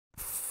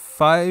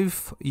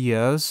5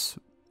 years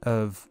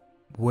of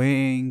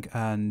waiting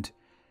and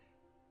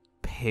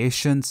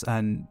patience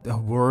and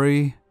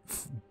worry,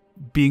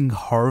 being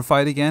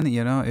horrified again,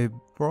 you know,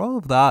 for all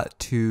of that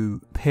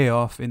to pay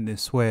off in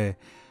this way,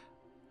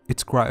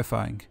 it's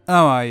gratifying.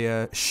 Oh,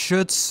 I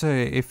should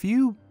say, if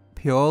you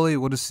purely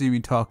want to see me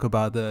talk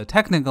about the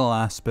technical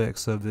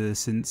aspects of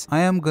this, since I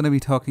am going to be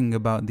talking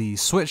about the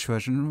Switch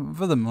version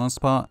for the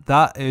most part,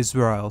 that is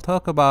where I'll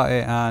talk about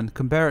it and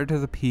compare it to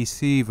the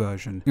PC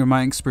version.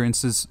 My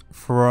experiences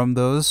from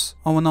those.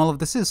 Oh, and all of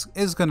this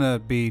is going to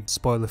be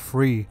spoiler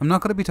free. I'm not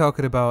going to be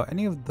talking about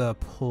any of the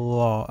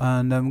plot,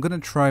 and I'm going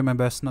to try my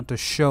best not to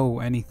show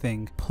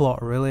anything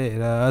plot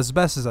related as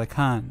best as I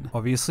can.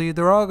 Obviously,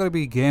 there are going to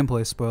be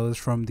gameplay spoilers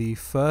from the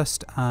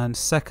first and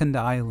second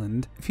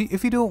island.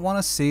 If you don't want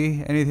to see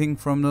anything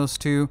from those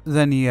two,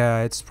 then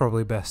yeah, it's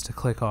probably best to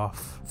click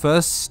off.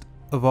 First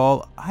of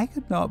all, I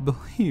could not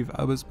believe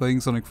I was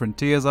playing Sonic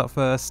Frontiers at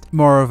first.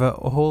 More of a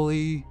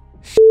holy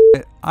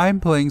shit,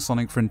 I'm playing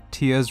Sonic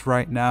Frontiers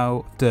right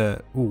now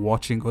after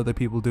watching other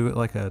people do it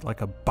like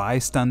a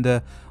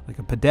bystander, like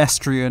a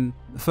pedestrian.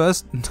 The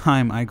first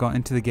time I got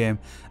into the game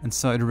and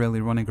started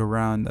really running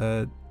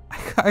around,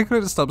 I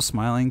could have stopped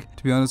smiling,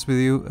 to be honest with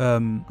you.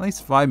 At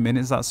least 5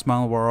 minutes that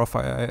smile wore off.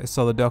 I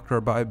saw the doctor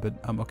about it, but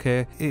I'm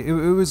okay. It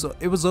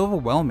was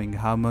overwhelming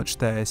how much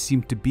there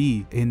seemed to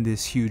be in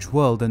this huge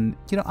world, and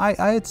you know, I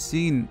had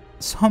seen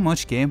so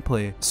much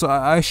gameplay, so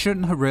I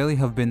shouldn't really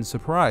have been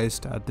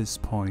surprised at this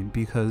point,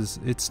 because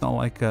it's not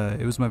like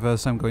it was my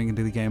first time going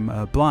into the game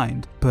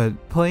blind.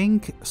 But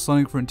playing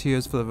Sonic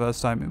Frontiers for the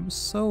first time, it was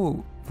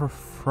so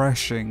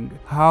refreshing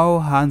how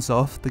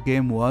hands-off the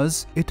game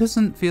was. It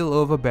doesn't feel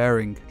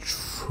overbearing.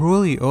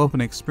 Truly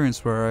open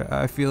experience where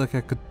I feel like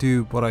I could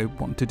do what I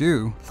want to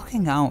do.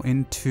 Looking out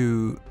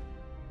into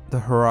the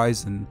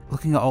horizon,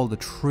 looking at all the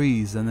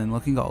trees, and then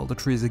looking at all the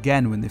trees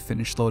again when they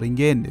finished loading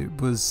in,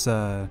 it was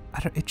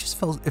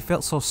it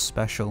felt so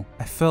special.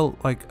 I felt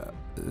like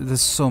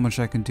there's so much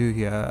I can do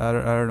here. I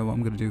don't know what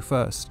I'm gonna do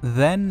first.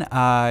 Then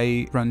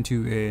I ran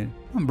to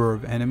a number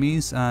of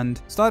enemies and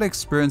started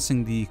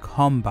experiencing the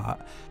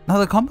combat. Now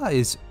the combat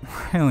is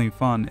really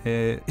fun.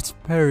 It's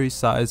very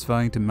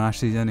satisfying to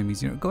mash these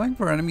enemies. You know, going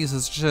for enemies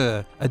is such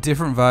a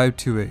different vibe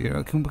to it. You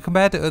know,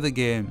 compared to other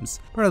games,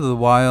 Breath of the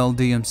Wild,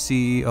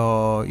 DMC,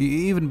 or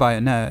even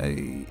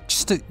Bayonetta.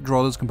 Just to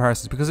draw those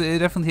comparisons, because it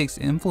definitely takes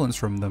influence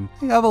from them.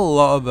 You have a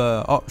lot of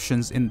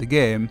options in the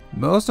game,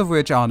 most of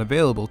which aren't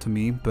available to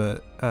me,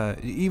 but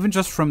even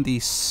just from the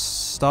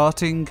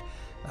starting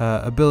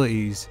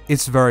abilities,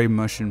 it's very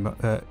mush and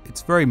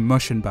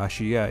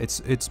bashy. Yeah,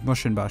 it's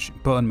mush and bashy,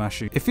 button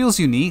mashy. It feels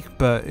unique,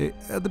 but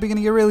at the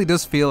beginning it really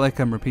does feel like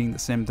I'm repeating the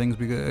same things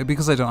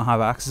because I don't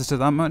have access to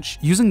that much.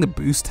 Using the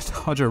boost to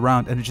dodge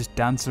around and just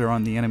dance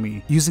around the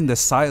enemy. Using the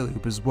side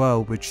loop as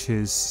well, which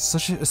is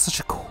such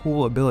a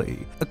cool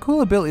ability. A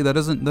cool ability that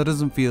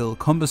doesn't feel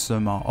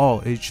cumbersome at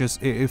all.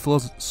 It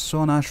flows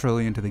so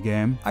naturally into the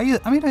game. I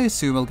mean, I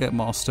assume I'll get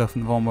more stuff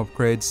in the form of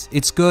upgrades.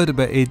 It's good,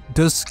 but it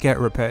does get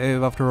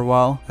repetitive after a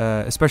while.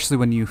 Especially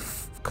when you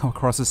come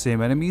across the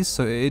same enemies,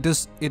 so it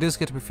does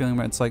get to be feeling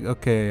where it's like,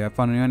 okay, I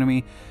found a new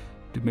enemy,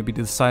 maybe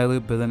do the side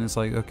loop, but then it's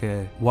like,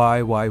 okay,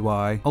 why?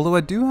 Although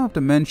I do have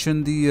to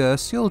mention the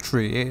skill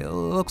tree. It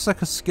looks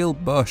like a skill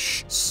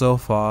bush so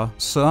far,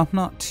 so I'm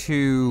not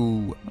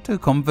too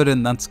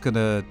confident that's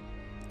gonna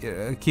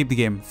keep the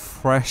game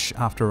fresh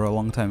after a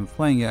long time of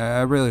playing it.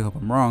 I really hope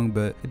I'm wrong,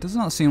 but it does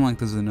not seem like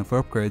there's enough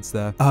upgrades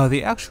there.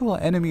 The actual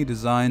enemy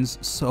designs,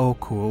 so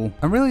cool.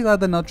 I'm really glad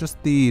they're not just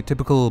the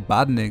typical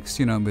badniks,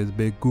 you know, with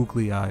big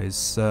googly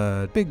eyes,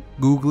 big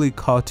googly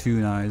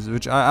cartoon eyes,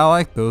 which I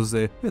like those.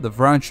 They're the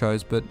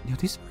franchise, but you know,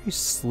 these are very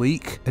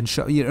sleek and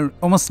you know,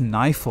 almost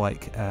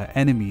knife-like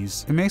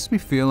enemies. It makes me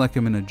feel like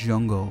I'm in a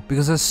jungle,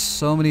 because there's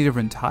so many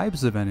different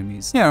types of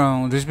enemies. You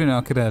know, just, you know,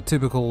 I could have a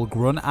typical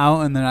grunt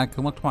out, and then I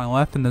can look to my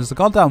left and there's a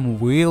goddamn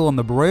wheel on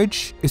the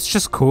bridge. It's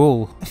just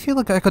cool. I feel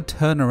like I could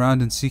turn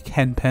around and see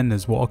Ken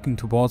Penders walking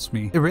towards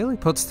me. It really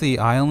puts the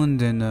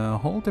island in a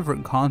whole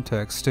different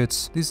context.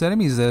 These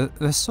enemies,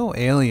 they're so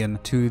alien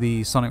to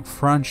the Sonic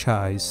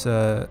franchise.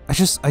 I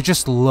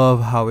just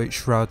love how it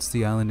shrouds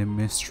the island in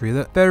mystery.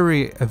 They're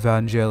very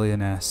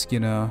Evangelion-esque, you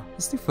know.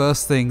 It's the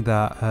first thing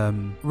that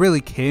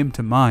really came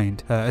to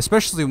mind,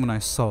 especially when I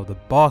saw the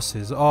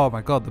bosses. Oh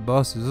my god, the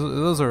bosses,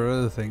 those are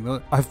another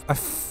thing. I've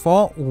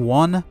fought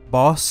one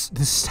boss,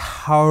 this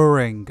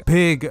towering,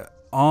 big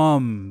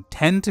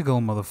tentacle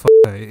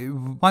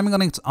motherfucker, climbing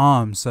on its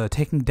arms,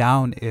 taking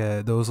down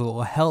those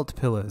little health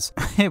pillars.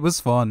 It was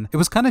fun. It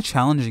was kind of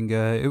challenging.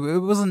 It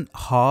wasn't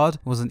hard,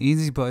 it wasn't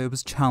easy, but it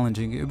was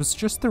challenging. It was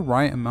just the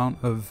right amount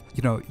of,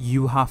 you know,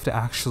 you have to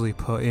actually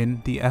put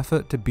in the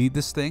effort to beat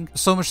this thing.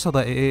 So much so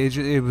that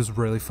it was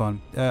really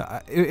fun.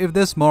 If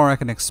there's more I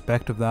can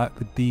expect of that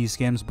with these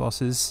games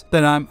bosses,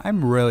 then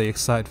I'm really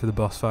excited for the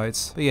boss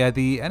fights. But yeah,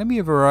 the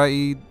enemy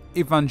variety,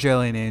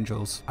 Evangelion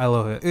Angels. I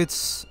love it.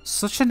 It's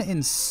such an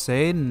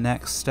insane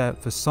next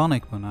step for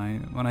Sonic when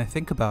I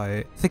think about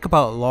it. Think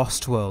about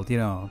Lost World, you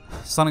know,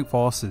 Sonic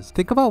Forces.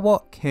 Think about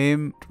what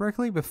came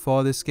directly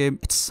before this game.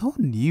 It's so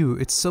new.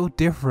 It's so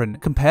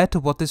different compared to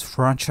what this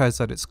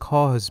franchise at its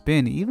core has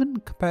been, even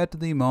compared to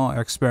the more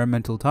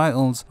experimental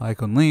titles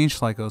like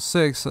Unleashed, like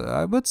 06.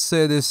 I would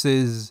say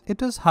it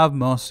does have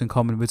most in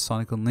common with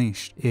Sonic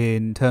Unleashed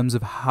in terms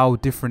of how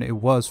different it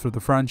was for the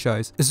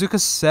franchise. As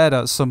Lucas said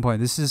at some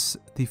point, this is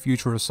the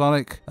future of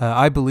Sonic.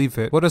 I believe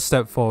it. What a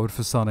step forward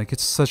for Sonic.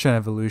 It's such an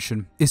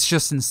evolution. It's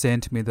just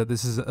insane to me that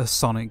this is a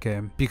Sonic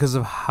game because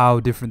of how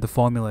different the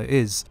formula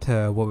is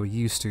to what we're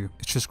used to.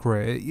 It's just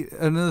great.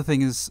 Another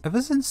thing is,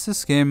 ever since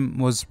this game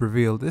was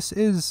revealed,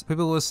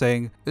 people were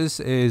saying, this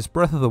is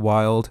Breath of the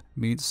Wild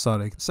meets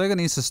Sonic. Sega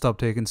needs to stop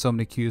taking so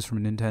many cues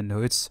from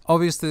Nintendo. It's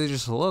obviously they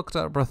just looked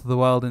at Breath of the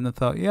Wild and they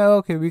thought, yeah,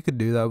 okay, we could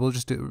do that. We'll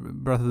just do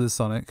Breath of the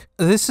Sonic.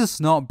 This is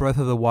not Breath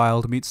of the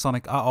Wild meets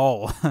Sonic at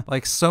all.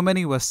 Like so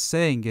many were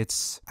saying,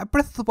 it's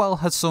Breath of the Wild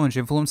has so much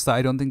influence that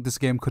I don't think this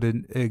game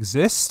could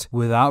exist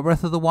without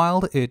Breath of the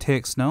Wild. It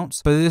takes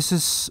notes, but this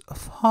is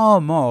far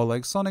more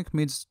like Sonic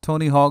meets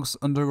Tony Hawk's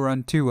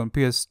Underground 2 on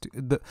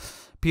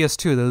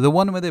PS2, the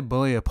one where they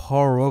bully a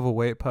poor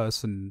overweight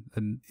person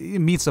and it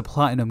meets a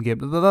platinum game.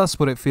 That's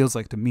what it feels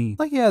like to me.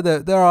 Like, yeah,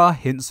 there are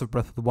hints of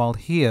Breath of the Wild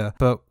here,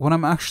 but when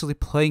I'm actually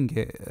playing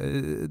it,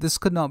 this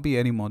could not be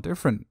any more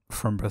different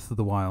from Breath of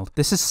the Wild.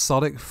 This is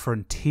Sonic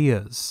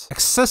Frontiers.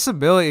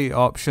 Accessibility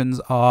options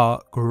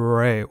are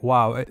great.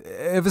 Wow.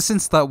 Ever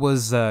since that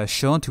was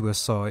shown to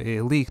us, or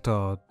it leaked,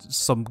 or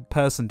some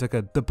person took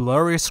the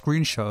blurriest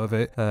screenshot of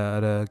it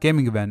at a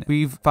gaming event,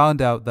 we've found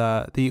out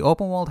that the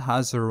open world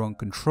has their own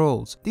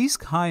controls. These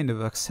kind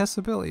of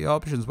accessibility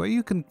options where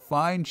you can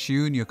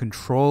fine-tune your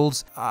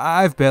controls,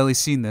 I've barely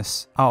seen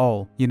this at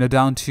all. You know,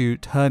 down to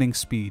turning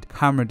speed,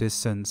 camera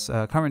distance.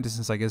 Camera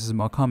distance, I guess, is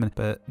more common,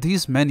 but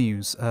these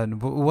menus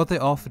and what they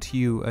offer to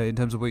you in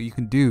terms of what you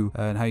can do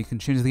and how you can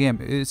change the game,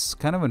 it's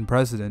kind of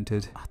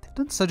unprecedented. They've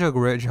done such a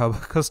great job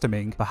of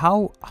customing, but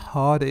how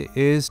hard it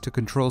is to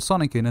control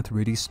Sonic in a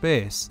 3D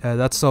space.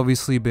 That's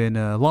obviously been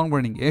a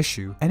long-running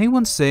issue.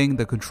 Anyone saying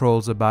the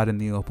controls are bad in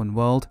the open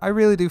world, I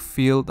really do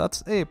feel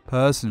that's a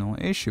personal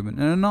issue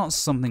and not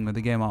something with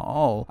the game at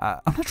all.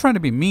 I'm not trying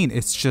to be mean,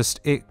 it's just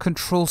it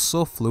controls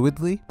so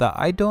fluidly that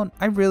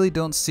I really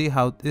don't see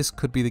how this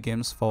could be the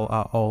game's fault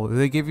at all.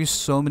 They give you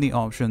so many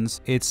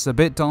options, it's a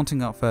bit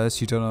daunting at first,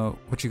 you don't know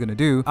what you're gonna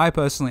do.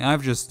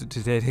 I've just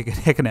today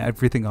taken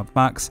everything off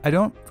max. I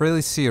don't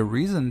really see a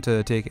reason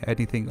to take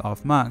anything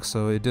off max,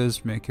 so it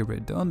does make it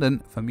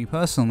redundant for me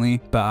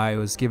personally, but I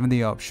was given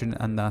the option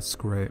and that's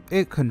great.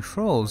 It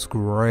controls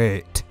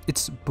great.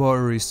 It's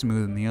buttery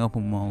smooth in the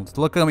open world.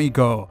 Look at me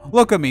go.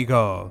 Look at me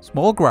go.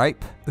 Small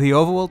gripe. The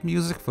overworld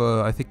music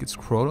for, I think it's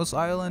Kronos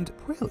Island,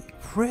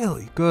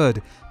 really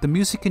good. The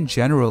music in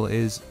general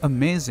is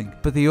amazing,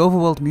 but the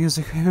overworld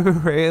music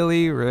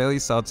really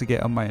starts to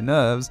get on my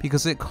nerves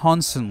because it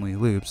constantly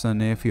loops,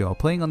 and if you're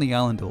playing on the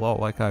island a lot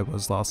like I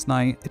was last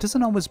night, it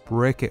doesn't always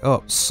break it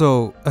up.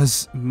 So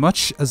as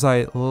much as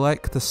I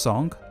like the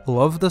song,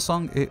 love the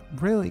song, it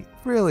really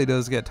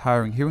does get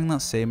tiring hearing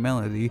that same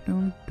melody.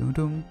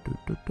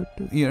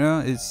 You know,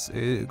 it's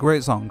a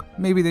great song.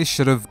 Maybe they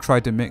should have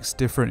tried to mix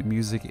different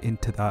music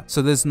into that,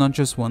 so there's not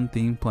just one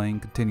theme playing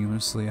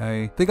continuously.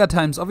 I think at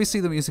times, obviously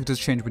the music does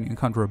change when you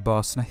encounter a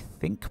boss, and I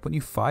think when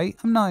you fight,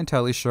 I'm not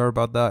entirely sure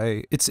about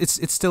that.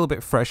 It's still a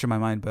bit fresh in my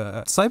mind,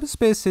 but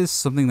Cyberspace is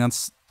something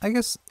that's, I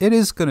guess it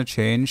is going to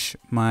change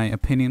my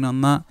opinion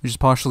on that, which is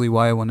partially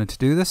why I wanted to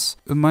do this.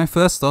 My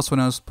first thoughts when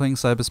I was playing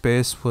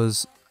Cyberspace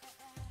was,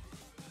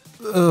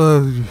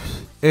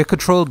 it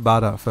controlled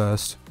bad at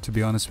first, to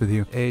be honest with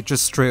you. It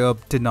just straight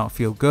up did not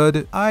feel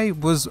good. I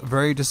was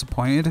very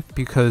disappointed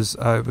because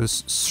I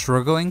was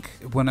struggling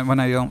when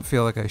I don't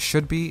feel like I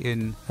should be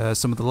in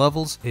some of the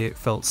levels. It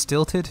felt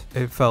stilted.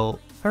 It felt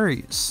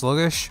very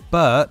sluggish,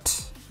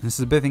 but this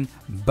is a big thing,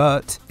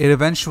 but it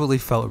eventually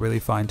felt really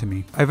fine to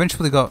me. I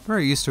eventually got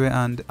very used to it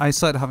and I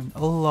started having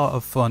a lot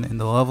of fun in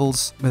the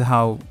levels with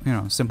how, you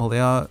know, simple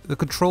they are. The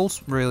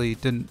controls really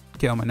didn't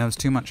get on my nerves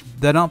too much.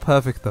 They're not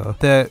perfect though.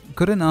 They're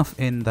good enough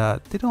in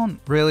that they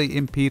don't really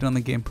impede on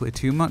the gameplay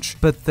too much,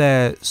 but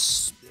the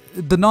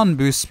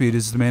non-boost speed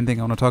is the main thing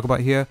I want to talk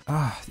about here.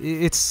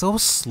 It's so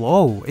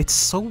slow.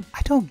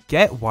 I don't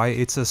get why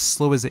it's as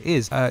slow as it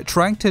is.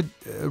 Trying to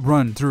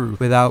run through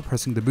without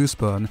pressing the boost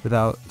button,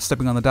 without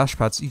stepping on the dash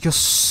pads,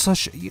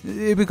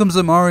 it becomes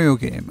a Mario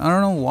game. I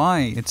don't know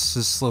why it's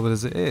as slow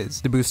as it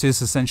is. The boost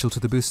is essential to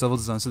the boost level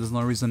design, so there's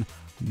no reason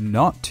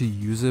not to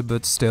use it,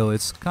 but still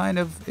it kind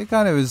of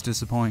is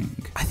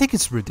disappointing. I think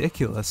it's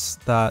ridiculous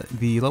that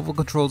the level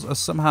controls are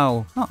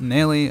somehow not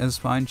nearly as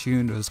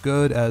fine-tuned or as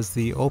good as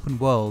the open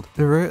world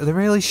world. They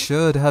really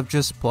should have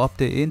just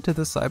plopped it into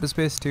the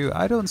Cyberspace too.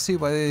 I don't see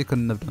why they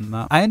couldn't have done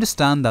that. I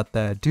understand that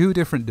they're two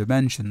different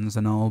dimensions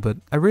and all, but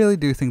I really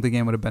do think the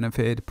game would have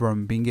benefited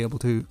from being able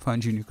to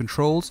find you new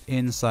controls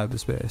in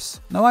Cyberspace.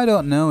 Now, I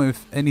don't know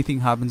if anything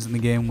happens in the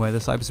game where the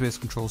Cyberspace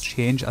controls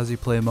change as you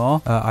play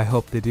more. I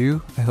hope they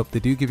do. I hope they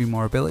do give you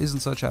more abilities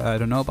and such. I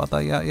don't know about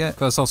that yet.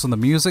 There's also the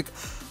music.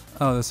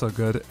 Oh, that's so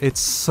good. It's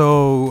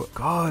so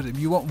good.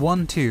 You want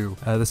one too.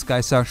 The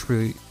Sky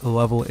Sanctuary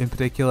level in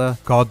particular,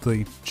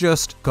 godly.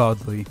 Just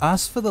godly.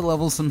 As for the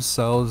levels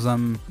themselves,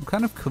 I'm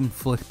kind of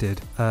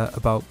conflicted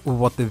about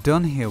what they've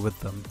done here with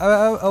them.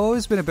 I've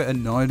always been a bit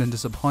annoyed and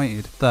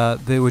disappointed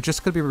that they were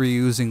just going to be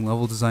reusing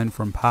level design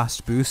from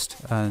past Boost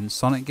and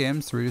Sonic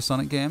games, 3D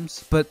Sonic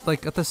games. But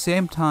like at the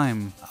same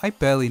time, I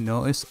barely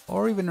notice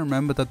or even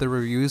remember that they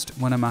were reused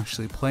when I'm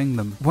actually playing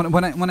them.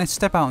 When I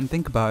step out and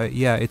think about it,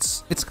 yeah,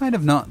 it's kind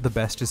of not the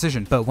best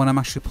decision, but when I'm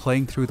actually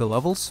playing through the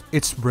levels,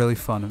 it's really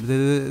fun.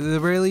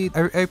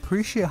 I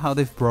appreciate how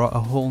they've brought a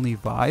whole new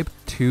vibe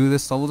to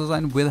this level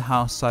design with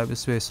how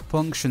Cyberspace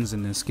functions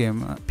in this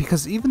game,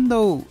 because even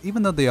though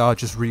they are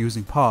just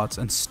reusing parts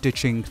and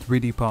stitching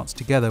 3D parts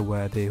together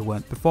where they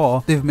weren't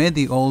before, they've made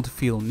the old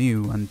feel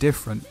new and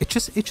different. It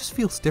just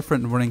feels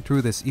different running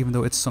through this, even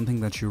though it's something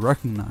that you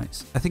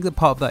recognize. I think that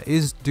part of that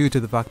is due to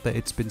the fact that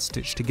it's been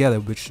stitched together,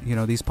 which, you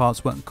know, these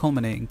parts weren't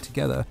culminating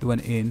together, they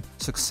went in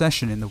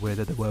succession in the way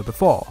that they were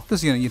before,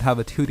 because, you know, you'd have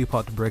a 2D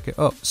part to break it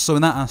up. So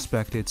in that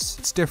aspect,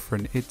 it's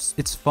different.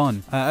 It's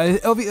fun.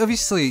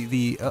 Obviously,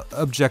 the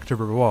objective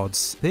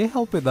rewards, they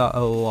help with that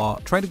a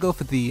lot. Try to go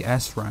for the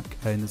S rank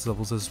in these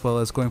levels, as well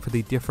as going for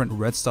the different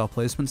red star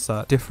placements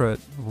that differ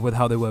with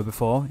how they were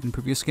before in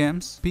previous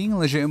games. Being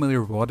legitimately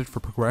rewarded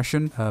for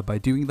progression by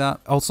doing that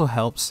also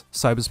helps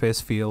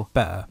Cyberspace feel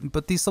better.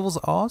 But these levels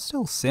are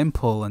still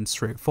simple and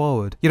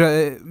straightforward. You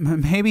know,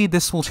 maybe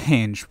this will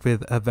change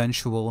with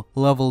eventual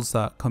levels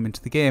that come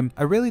into the game.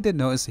 I really did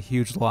notice a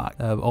huge lack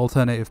of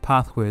alternative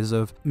pathways,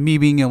 of me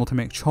being able to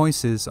make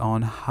choices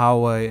on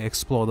how I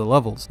explore the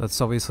levels.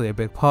 That's obviously a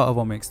big part of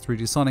what makes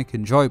 3D Sonic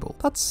enjoyable.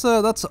 That's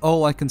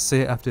all I can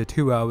say after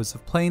 2 hours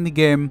of playing the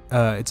game.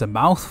 It's a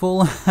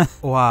mouthful.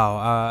 Wow,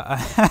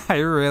 I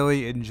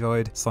really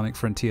enjoyed Sonic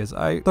Frontiers.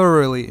 I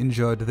thoroughly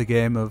enjoyed the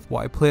game of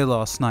what I played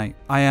last night.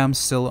 I am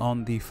still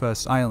on the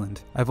first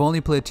island. I've only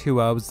played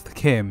 2 hours of the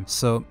game,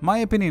 so my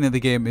opinion of the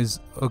game is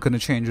going to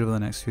change over the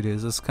next few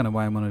days. That's kind of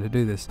why I wanted to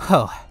do this.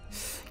 Well,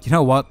 you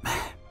know what?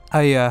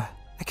 I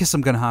guess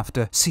I'm gonna have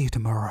to see you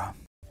tomorrow.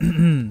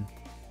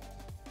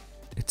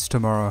 It's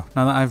tomorrow.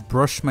 Now that I've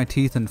brushed my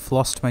teeth and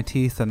flossed my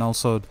teeth and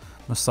also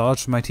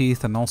massaged my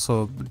teeth and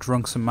also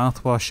drunk some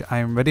mouthwash, I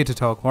am ready to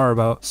talk more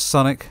about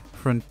Sonic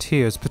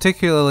Frontiers,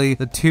 particularly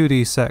the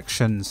 2D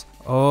sections.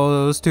 Oh,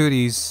 those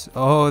 2Ds.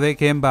 Oh, they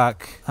came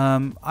back.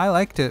 I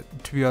liked it,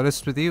 to be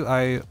honest with you.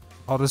 I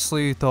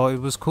honestly thought it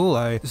was cool.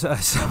 I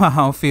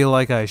somehow feel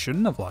like I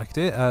shouldn't have liked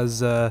it,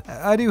 as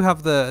I do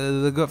have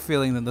the gut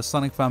feeling that the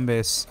Sonic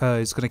fanbase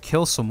is going to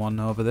kill someone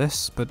over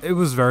this, but it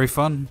was very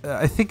fun.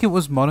 I think it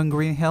was Modern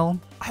Green Hill.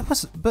 I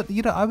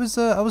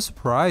was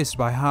surprised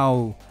by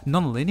how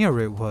non-linear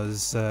it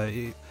was.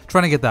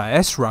 Trying to get that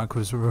S rank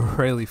was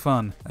really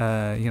fun.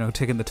 You know,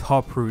 taking the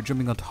top route,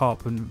 jumping on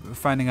top and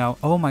finding out,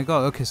 oh my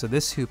god, okay, so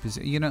this hoop is,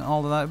 you know,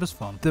 all of that. It was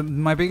fun.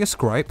 My biggest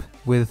gripe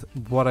with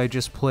what I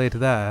just played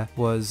there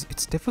was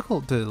it's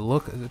difficult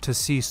to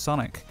see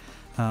Sonic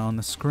on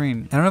the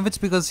screen. I don't know if it's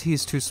because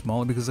he's too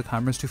small, because the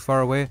camera's too far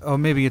away, or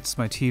maybe it's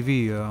my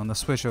TV on the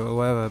Switch or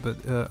whatever,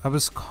 but I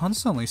was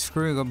constantly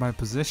screwing up my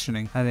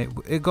positioning,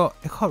 and it got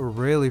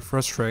really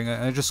frustrating.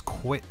 I just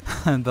quit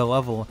the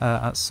level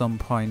at some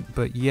point.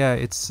 But yeah,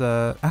 it's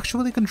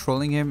actually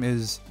controlling him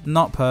is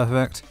not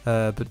perfect,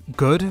 but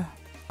good,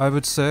 I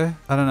would say.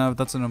 I don't know if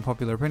that's an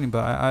unpopular opinion,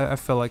 but I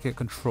felt like it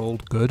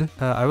controlled good.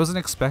 I wasn't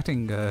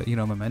expecting, you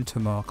know,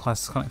 momentum or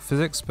classic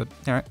physics, but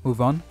alright, move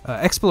on.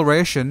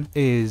 Exploration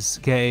is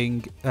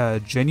getting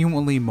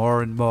genuinely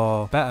more and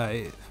more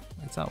better.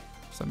 It's out.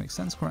 Does that make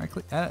sense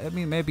correctly? I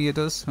mean, maybe it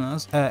does, who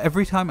knows?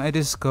 Every time I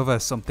discover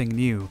something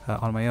new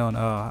on my own,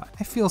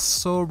 I feel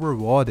so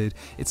rewarded.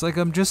 It's like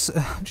I'm just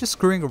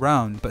screwing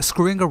around, but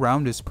screwing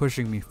around is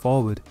pushing me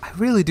forward. I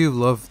really do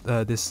love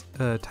this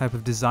type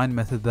of design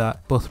method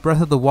that both Breath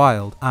of the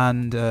Wild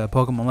and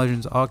Pokemon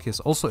Legends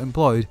Arceus also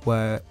employed,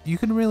 where you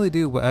can really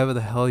do whatever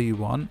the hell you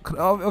want.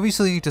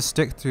 Obviously, you need to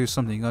stick to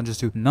something, you can't just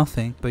do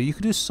nothing, but you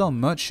can do so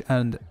much,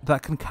 and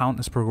that can count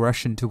as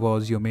progression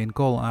towards your main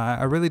goal.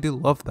 I really do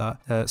love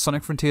that.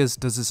 Sonic Frontiers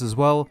does this as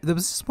well. There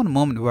was this one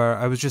moment where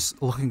I was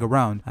just looking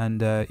around,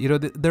 and you know,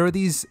 there are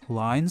these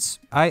lines.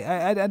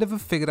 I never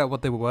figured out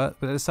what they were,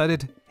 but I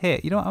decided, hey,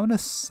 you know what, I want to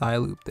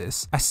side-loop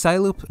this. I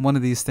side-loop one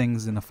of these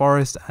things in the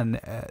forest, and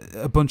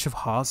a bunch of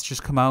hearts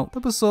just come out.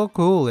 That was so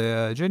cool.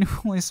 It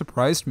genuinely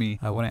surprised me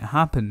when it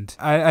happened.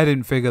 I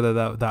didn't figure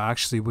that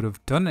actually would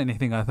have done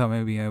anything. I thought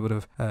maybe I would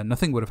have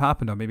nothing would have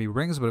happened, or maybe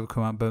rings would have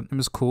come out, but it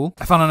was cool.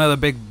 I found another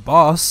big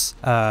boss,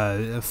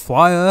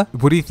 Flyer.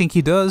 What do you think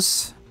he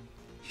does?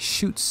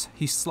 Shoots,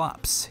 he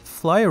slaps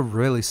Flyer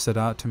really stood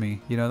out to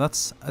me. You know,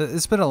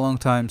 it's been a long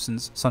time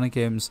since Sonic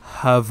games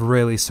have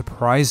really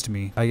surprised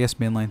me. I guess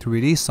mainline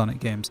 3D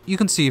Sonic games. You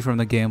can see from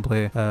the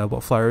gameplay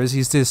what Flyer is.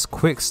 He's this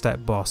quick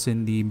step boss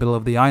in the middle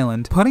of the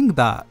island. Putting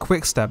that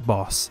quick step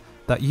boss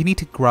that you need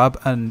to grab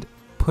and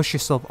push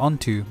yourself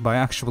onto by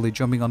actually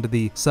jumping onto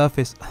the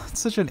surface. It's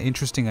such an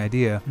interesting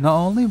idea. Not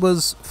only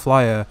was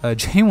Flyer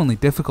genuinely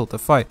difficult to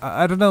fight,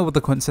 I don't know what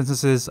the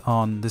consensus is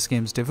on this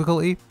game's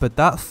difficulty, but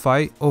that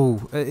fight,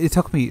 it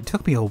took me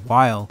a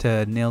while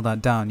to nail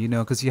that down, you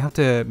know, because you have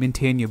to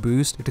maintain your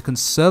boost, you have to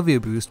conserve your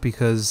boost,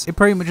 because it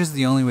pretty much is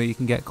the only way you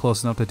can get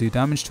close enough to do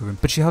damage to him.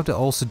 But you have to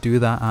also do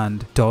that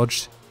and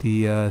dodge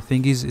the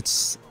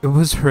thingies. It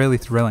was really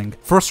thrilling.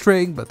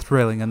 Frustrating, but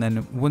thrilling. And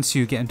then once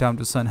you get him down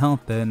to a certain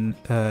health, then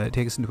it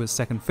takes us into a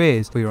second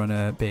phase where you're on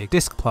a big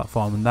disc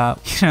platform, and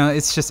that, you know,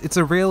 it's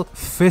a real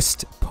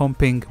fist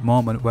pumping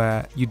moment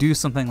where you do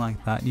something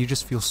like that and you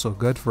just feel so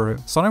good for it.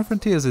 Sonic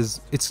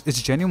Frontiers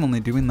it's genuinely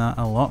doing that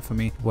a lot for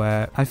me,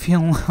 where I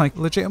feel like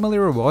legitimately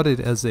rewarded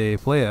as a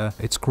player.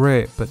 It's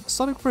great, but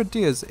Sonic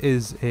Frontiers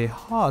is a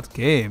hard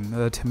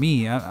game to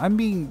me. I'm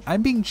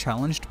being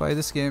challenged by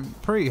this game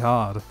pretty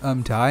hard.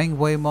 I'm dying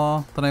way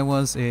more than I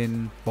was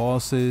in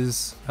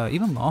bosses,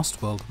 even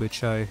Lost World,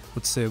 which I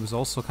would say was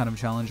also kind of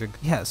challenging.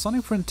 Yeah,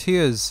 Sonic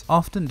Frontiers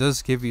often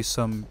does give you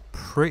some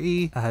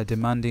pretty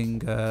demanding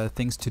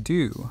things to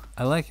do.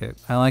 I like it.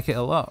 I like it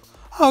a lot.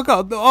 Oh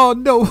god, oh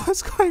no,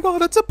 what's going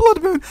on? It's a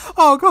blood moon.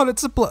 Oh god,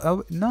 it's a blood.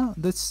 Oh, no,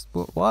 this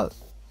what?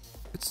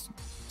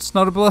 It's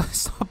not a blood.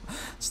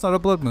 It's not a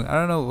blood moon. I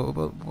don't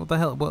know what the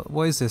hell.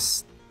 What is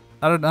this?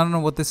 I don't know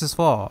what this is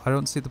for. I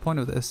don't see the point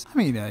of this. I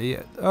mean,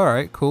 yeah, all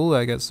right, cool.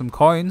 I get some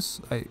coins,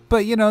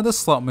 but you know, the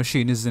slot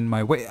machine is in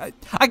my way.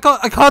 I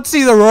can't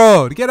see the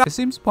road. Get out. It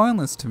seems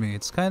pointless to me.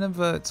 It's kind of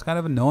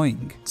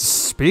annoying.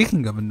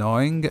 Speaking of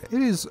annoying, it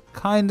is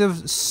kind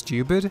of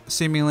stupid,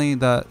 seemingly,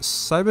 that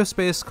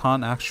cyberspace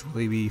can't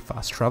actually be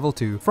fast travel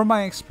to. From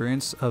my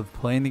experience of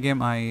playing the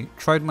game, I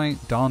tried my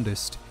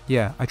darndest.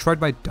 Yeah, I tried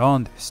my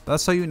darndest.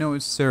 That's how you know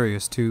it's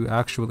serious, to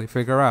actually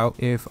figure out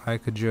if I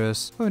could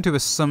just go into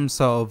some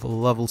sort of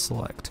level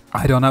select.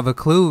 I don't have a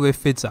clue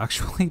if it's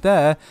actually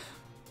there,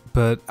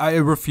 but I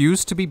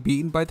refuse to be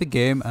beaten by the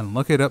game and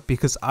look it up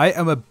because I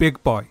am a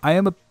big boy. I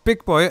am a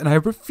big boy and I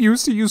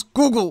refuse to use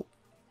Google.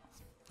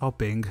 Or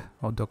Bing,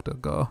 or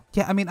DuckDuckGo.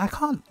 Yeah, I mean, I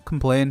can't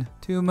complain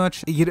too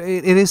much. It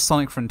is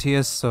Sonic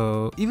Frontiers,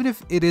 so even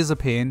if it is a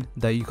pain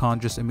that you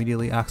can't just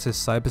immediately access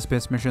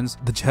cyberspace missions,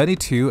 the journey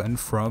to and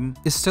from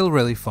is still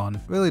really fun.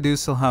 Really do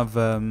still have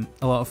a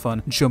lot of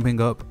fun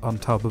jumping up on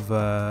top of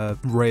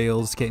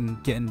rails,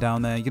 getting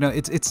down there. You know,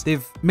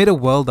 they've made a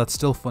world that's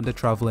still fun to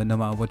travel in no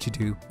matter what you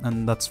do,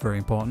 and that's very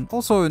important.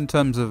 Also, in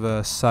terms of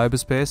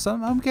cyberspace,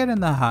 I'm getting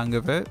the hang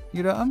of it.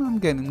 You know, I'm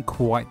getting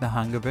quite the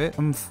hang of it.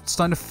 I'm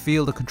starting to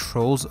feel the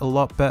controls a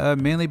lot better,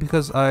 mainly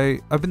because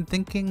I've been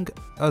thinking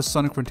of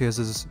Sonic Frontiers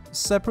as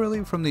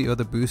separately from the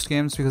other Boost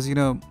games, because, you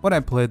know, when I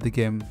played the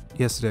game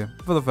yesterday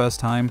for the first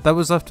time, that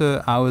was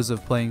after hours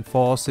of playing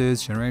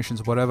Forces,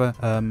 Generations, whatever,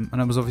 and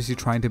I was obviously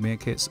trying to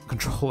make it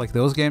control like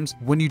those games.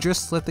 When you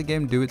just let the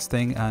game do its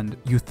thing and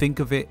you think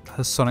of it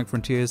as Sonic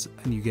Frontiers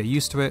and you get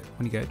used to it,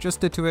 when you get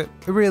adjusted to it,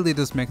 it really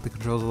does make the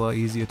controls a lot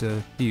easier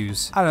to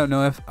use. I don't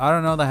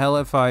know the hell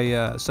if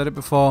I said it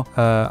before.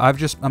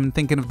 I'm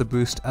thinking of the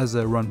Boost as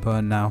a run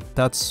burn now.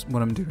 That's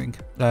what I'm doing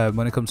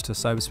when it comes to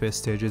cyberspace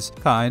stages.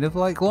 Kind of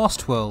like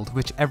Lost World,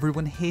 which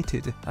everyone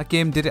hated. That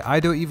game did it. I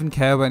don't even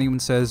care what anyone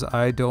says.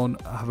 I don't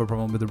have a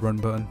problem with the run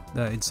button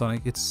in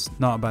Sonic. It's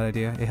not a bad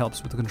idea. It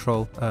helps with the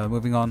control.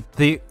 Moving on.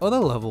 The other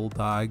level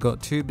that I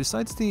got to,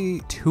 besides the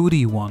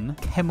 2D one,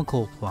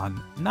 Chemical Plant.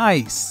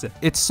 Nice!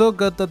 It's so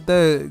good that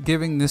they're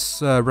giving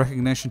this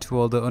recognition to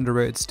all the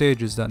underrated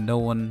stages that no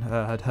one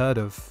had heard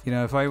of. You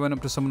know, if I went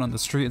up to someone on the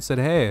street and said,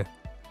 hey,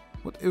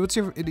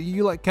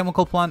 you like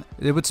Chemical Plant?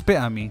 They would spit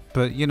at me,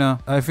 but you know,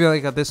 I feel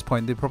like at this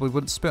point they probably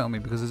wouldn't spit on me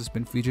because it's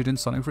been featured in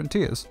Sonic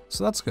Frontiers,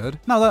 so that's good.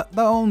 Now that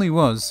only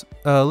was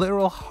a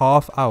literal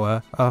half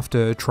hour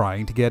after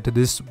trying to get to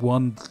this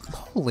one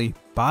holy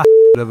bastard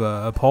of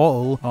a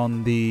portal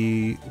on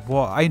the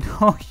I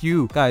know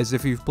you guys,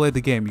 if you've played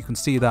the game, you can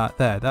see that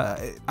there.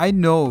 I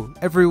know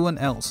everyone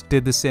else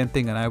did the same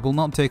thing, and I will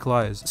not take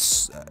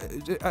lies.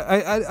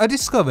 I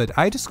discovered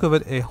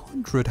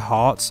 100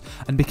 hearts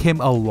and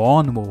became a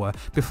lawnmower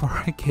before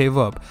I gave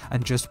up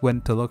and just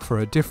went to look for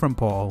a different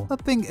portal.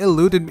 That thing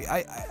eluded me.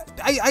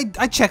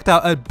 I checked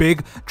out a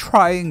big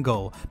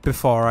triangle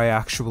before I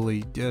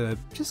actually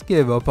just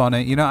gave up on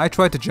it. You know, I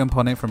tried to jump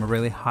on it from a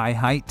really high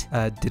height.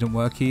 Didn't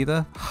work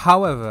either.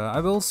 However, I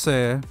will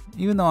say,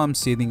 even though I'm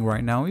seething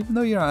right now, even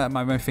though, you know,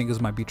 my fingers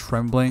might be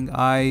trembling,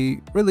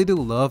 I really do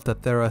love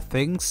that there are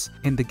things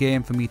in the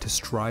game for me to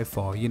strive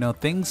for. You know,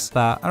 things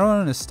that I don't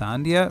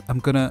understand yet, I'm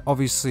gonna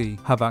obviously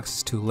have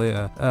access to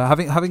later.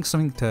 Having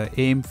something to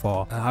aim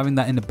for, having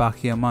that in the back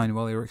of your mind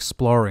while you're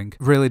exploring,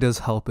 really does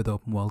help with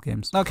open world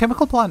games. Now,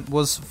 Chemical Plant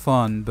was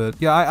fun, but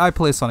yeah, I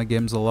play Sonic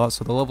games a lot,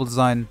 so the level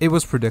design, it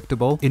was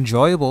predictable,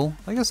 enjoyable.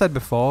 Like I said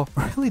before,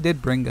 really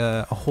did bring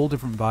a whole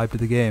different vibe to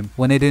the game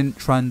when it didn't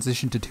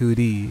transition to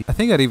 2D. I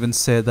think I'd even even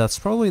say that's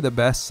probably the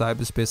best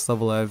Cyberspace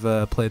level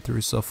I've played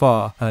through so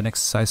far,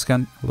 next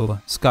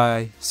to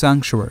Sky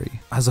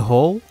Sanctuary. As a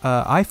whole,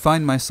 I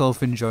find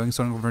myself enjoying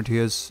Sonic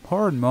Frontiers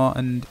more and more,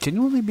 and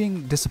genuinely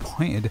being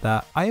disappointed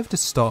that I have to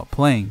stop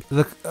playing.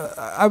 Look,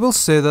 I will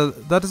say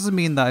that doesn't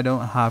mean that I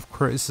don't have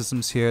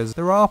criticisms here.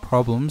 There are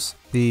problems.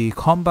 The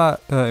combat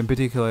in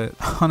particular,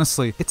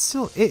 honestly, it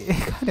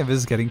kind of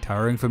is getting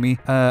tiring for me.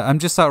 I'm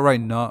just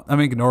outright I'm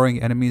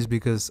ignoring enemies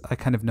because I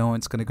kind of know where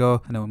it's going to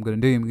go. I know what I'm going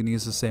to do. I'm going to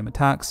use the same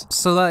attacks.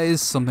 So that is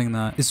something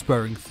that is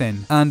wearing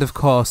thin. And of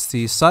course,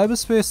 the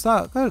Cyberspace,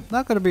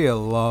 that could be a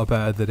lot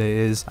better than it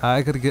is.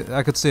 I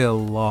could say a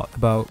lot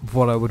about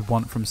what I would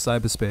want from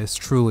Cyberspace,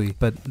 truly.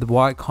 But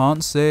what I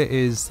can't say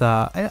is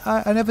that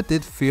I never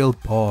did feel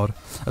bored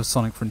of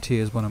Sonic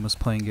Frontiers when I was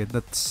playing it.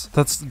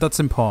 That's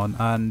important,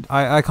 and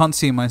I can't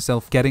see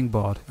myself getting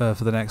bored for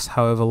the next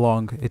however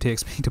long it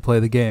takes me to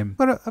play the game.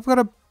 But I've got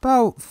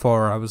about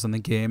 4 hours in the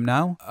game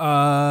now.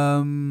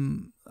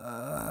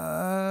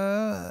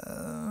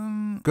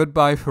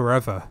 Goodbye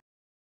forever.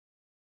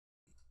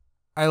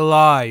 I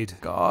lied.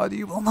 God,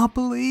 you will not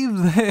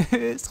believe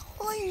this.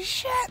 Holy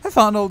shit. I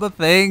found all the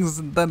things,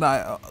 and then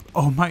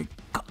oh my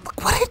God,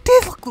 look what I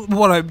did. Look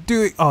what I'm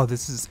doing. Oh,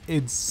 this is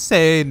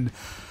insane.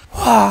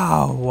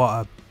 Wow,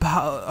 what a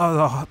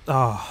battle.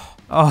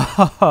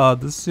 Oh,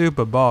 the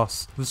super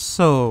boss was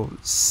so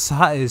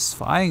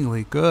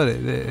satisfyingly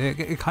good.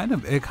 It kind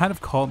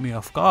of caught me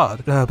off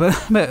guard. But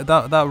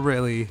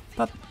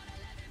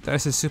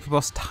there's a super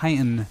boss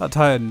Titan. That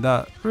Titan,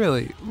 that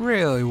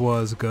really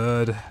was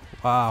good.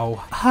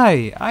 Wow.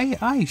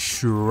 I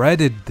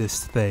shredded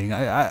this thing.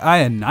 I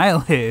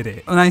annihilated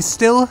it. And I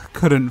still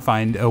couldn't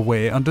find a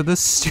way onto the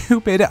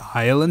stupid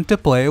island to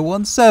play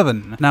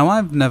 1-7. Now,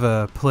 I've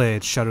never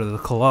played Shadow of the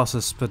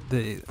Colossus, but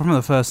from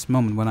the first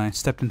moment when I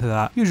stepped into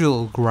that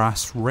usual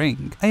grass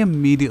ring, I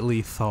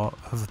immediately thought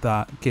of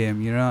that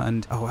game, you know?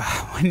 And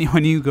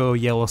when you go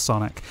Yellow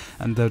Sonic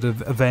and the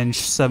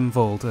Avenged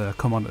Sevenfold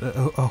come on,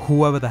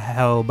 whoever the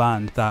hell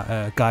band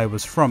that guy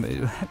was from,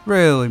 it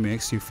really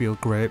makes you feel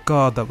great.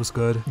 God, that was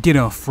good. You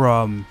know,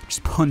 from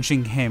just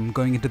punching him,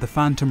 going into the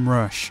Phantom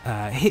Rush,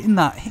 hitting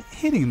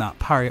that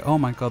parry. Oh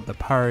my God, the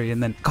parry,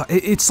 and then God,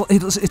 it's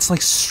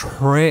like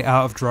straight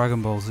out of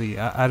Dragon Ball Z.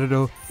 I don't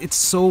know. It's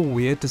so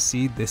weird to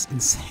see this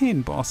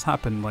insane boss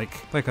happen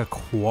like a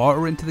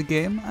quarter into the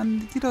game,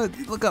 and you know,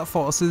 look at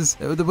Forces.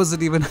 There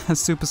wasn't even a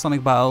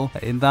supersonic battle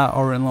in that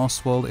or in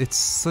Lost World. It's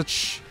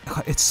such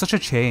a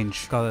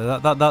change.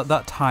 God,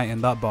 that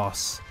Titan, that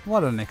boss.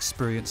 What an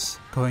experience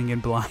going in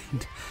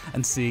blind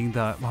and seeing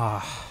that.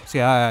 Wow. So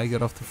yeah, I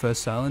got off the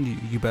first island.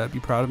 You better be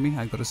proud of me.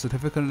 I got a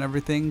certificate and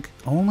everything.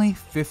 Only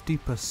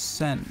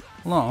 50%.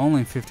 Well, not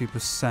only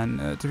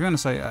 50%. To be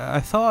honest, I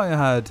thought I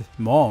had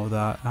more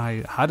that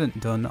I hadn't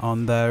done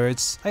on there.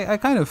 I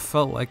kind of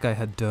felt like I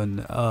had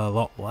done a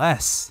lot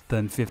less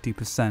than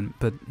 50%,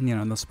 but you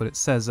know, that's what it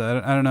says. I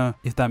don't know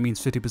if that means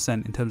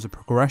 50% in terms of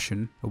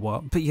progression or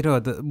what. But you know,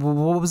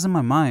 what was in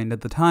my mind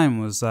at the time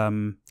was,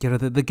 you know,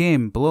 the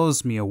game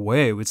blows me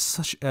away with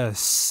such a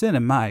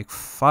cinematic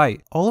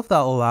fight. All of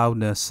that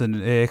loudness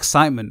and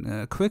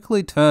excitement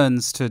quickly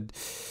turns to,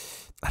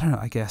 I don't know,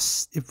 I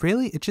guess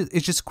it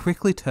just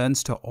quickly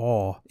turns to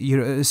awe. You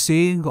know,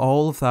 seeing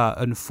all of that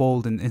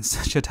unfold in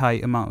such a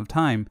tight amount of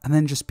time, and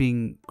then just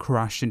being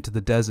crashed into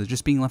the desert,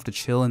 just being left to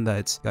chill in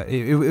there.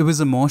 It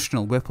was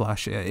emotional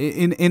whiplash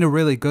in a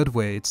really good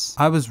way.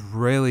 I was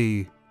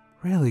really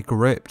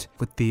gripped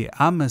with the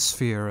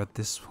atmosphere at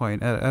this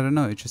point. I don't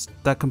know, it's just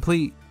that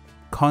complete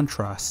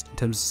contrast in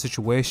terms of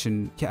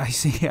situation. Yeah,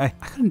 I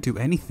couldn't do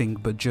anything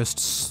but just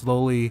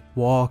slowly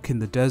walk in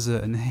the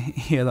desert and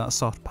hear that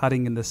soft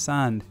padding in the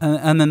sand,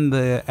 and then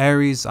the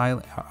Ares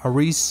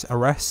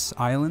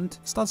Island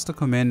starts to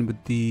come in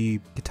with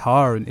the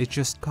guitar, and it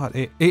just, God,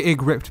 it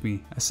gripped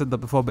me. I said that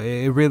before, but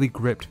it really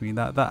gripped me.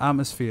 That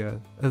atmosphere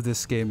of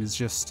this game is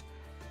just,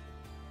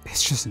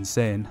 it's just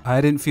insane.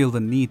 I didn't feel the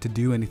need to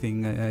do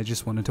anything. I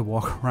just wanted to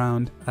walk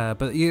around.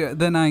 But yeah,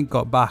 then I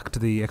got back to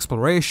the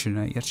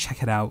exploration.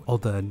 Check it out. All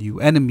the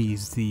new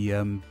enemies.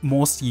 The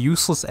most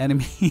useless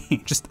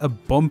enemy. Just a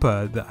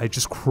bumper that I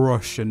just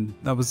crushed. And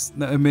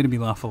it made me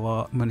laugh a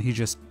lot when he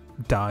just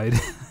died.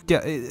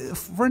 Yeah,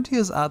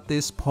 Frontiers at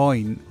this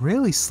point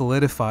really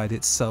solidified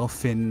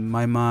itself in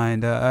my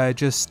mind. I've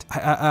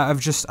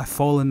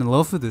fallen in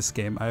love with this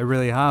game. I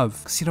really have.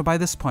 Because, you know, by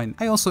this point,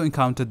 I also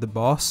encountered the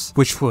boss,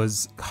 which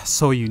was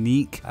so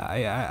unique.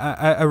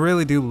 I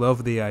really do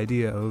love the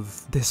idea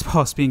of this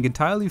boss being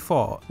entirely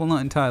fought. Well,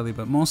 not entirely,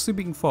 but mostly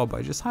being fought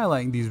by just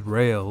highlighting these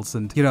rails,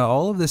 and, you know,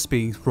 all of this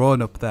being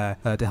thrown up there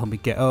to help me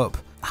get up.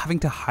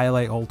 Having to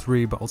highlight all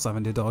three, but also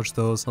having to dodge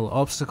those little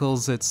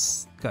obstacles.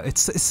 It's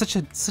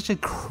such a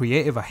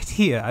creative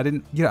idea. I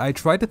didn't, I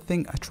tried to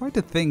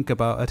think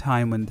about a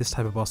time when this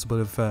type of boss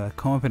would have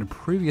come up in a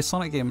previous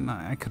Sonic game, and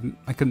I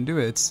couldn't do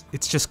it.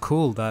 It's just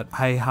cool that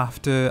I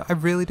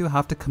really do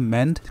have to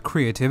commend the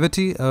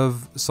creativity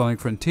of Sonic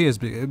Frontiers,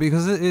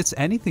 because it's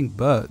anything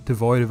but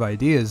devoid of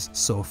ideas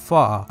so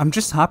far. I'm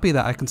just happy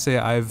that I can say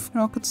I've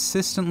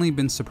consistently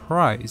been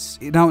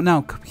surprised.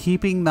 Now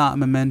keeping that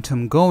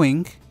momentum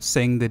going,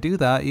 saying they do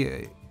that,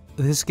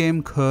 this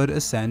game could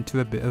ascend to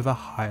a bit of a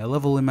higher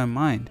level in my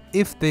mind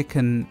if they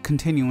can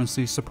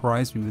continuously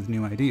surprise me with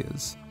new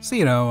ideas. So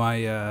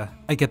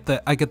I get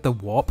the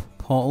warp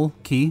portal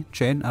key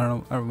chain. I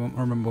don't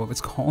remember what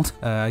it's called.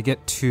 I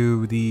get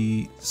to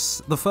the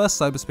first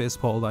cyberspace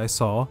portal that I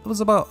saw. It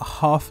was about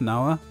half an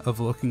hour of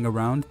looking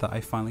around that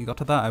I finally got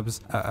to that.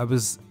 I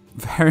was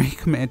very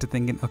committed to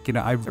thinking, okay,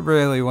 I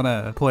really want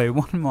to play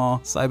one more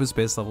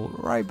cyberspace level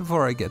right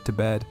before I get to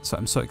bed. So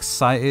I'm so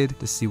excited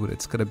to see what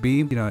it's gonna be.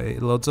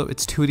 It loads up.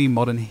 It's 2D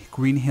modern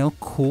Green Hill.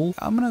 Cool.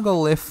 I'm gonna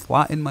go lay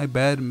flat in my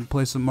bed and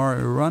play some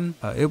Mario Run.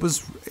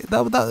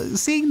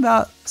 Seeing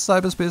that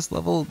cyberspace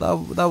level,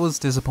 that was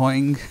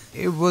disappointing.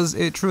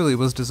 It truly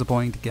was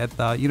disappointing to get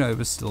that. It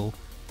was still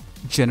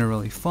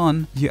generally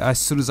fun. As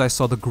soon as I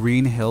saw the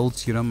green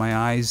hills, my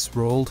eyes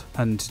rolled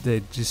and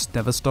they just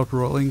never stopped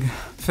rolling.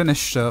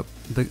 Finished up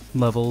the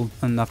level,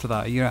 and after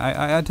that,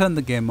 I turned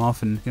the game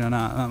off, and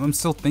now I'm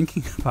still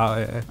thinking about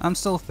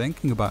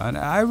it.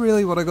 I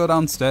really want to go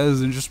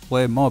downstairs and just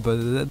play more,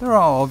 but there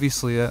are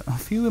obviously a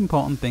few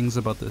important things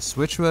about the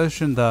Switch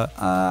version that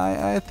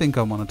I think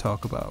I want to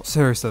talk about.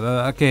 Seriously,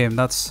 that game,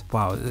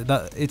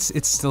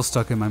 it's still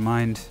stuck in my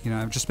mind.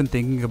 I've just been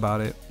thinking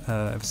about it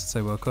ever since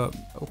I woke up.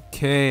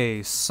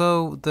 Okay,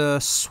 so the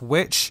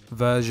Switch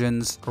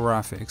version's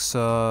graphics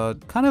are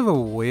kind of a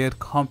weird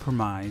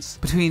compromise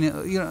between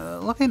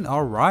looking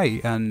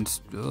alright and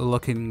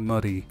looking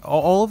muddy.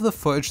 All of the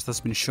footage that's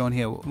been shown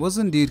here was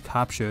indeed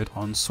captured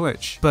on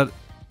Switch, but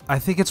I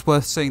think it's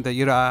worth saying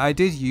that I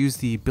did use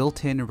the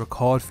built-in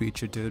record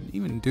feature to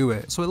even do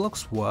it, so it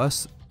looks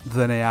worse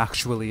than it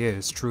actually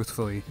is,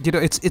 truthfully.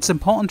 It's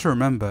important to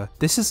remember,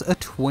 this is a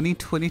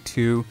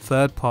 2022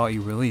 third-party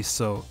release,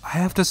 so I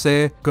have to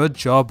say, good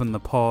job on the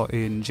port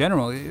in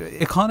general.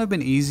 It can't have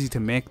been easy to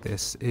make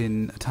this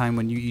in a time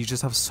when you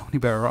just have so many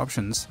better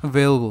options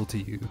available to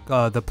you.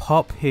 The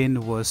pop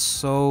pin was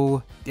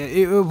so...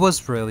 it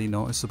was really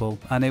noticeable,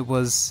 and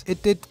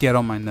it did get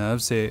on my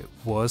nerves. It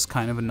was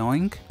kind of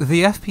annoying.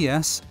 The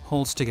FPS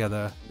holds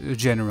together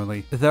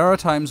generally. There are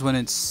times when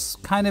it's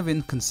kind of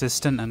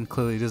inconsistent and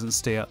clearly doesn't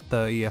stay at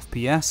 30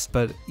 FPS,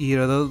 but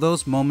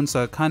those moments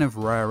are kind of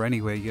rare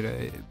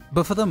anyway.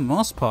 But for the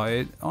most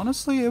part,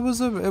 honestly, it was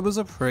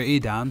a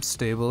pretty damn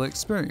stable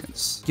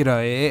experience.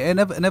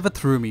 It never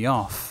threw me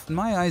off.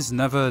 My eyes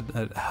never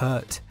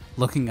hurt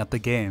looking at the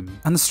game.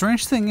 And the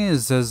strange thing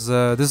is,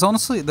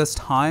 there's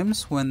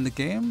times when the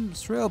game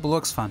straight up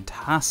looks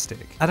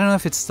fantastic. I don't know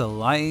if it's the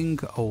lighting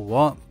or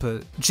what,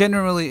 but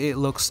generally it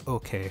looks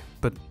okay.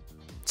 But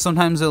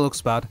sometimes it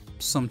looks bad,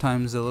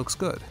 sometimes it looks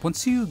good.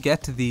 Once you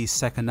get to the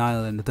second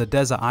island, the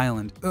desert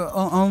island,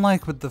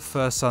 unlike with the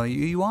first island,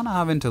 you aren't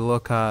having to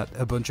look at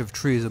a bunch of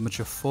trees, a bunch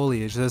of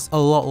foliage. There's a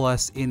lot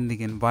less in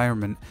the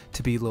environment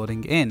to be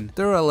loading in.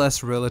 There are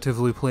less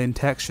relatively plain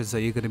textures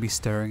that you're going to be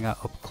staring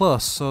at up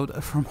close. So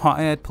from what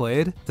I had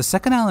played, the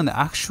second island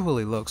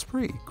actually looks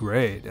pretty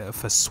great.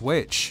 For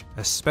Switch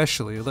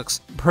especially, it looks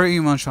pretty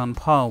much on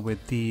par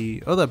with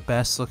the other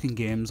best looking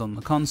games on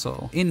the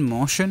console. In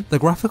motion, the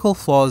graphical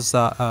flaws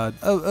that are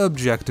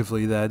objectively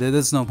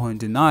there's no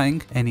point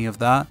denying any of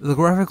that. The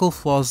graphical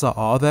flaws that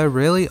are there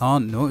really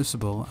aren't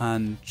noticeable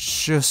and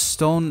just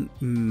don't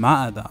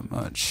matter that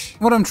much.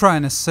 What I'm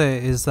trying to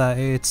say is that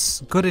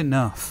it's good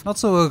enough. Not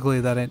so ugly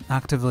that it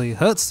actively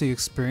hurts the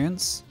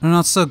experience, and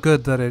not so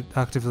good that it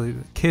actively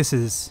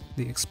kisses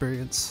the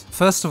experience.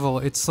 First of all,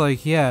 it's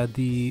like, yeah,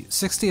 the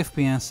 60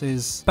 FPS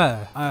is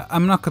better.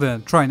 I'm not gonna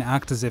try and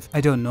act as if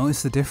I don't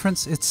notice the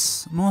difference.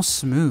 It's more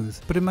smooth.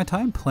 But in my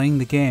time playing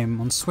the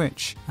game on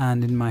Switch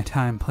and in my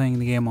time playing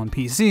the game on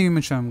PC,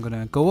 which I'm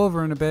gonna go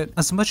over in a bit,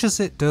 as much as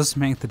it does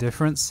make the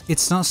difference,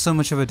 it's not so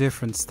much of a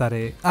difference that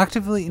it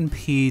actively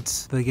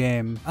impedes the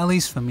game, at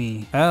least for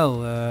me.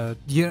 Hell,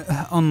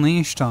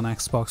 Unleashed on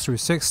Xbox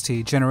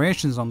 360,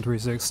 Generations on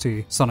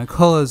 360, Sonic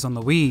Colors on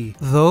the Wii.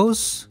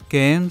 Those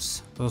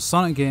games, those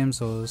Sonic games,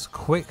 those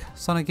quick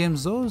Sonic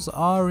games, those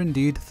are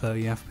indeed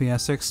 30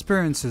 FPS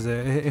experiences.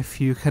 If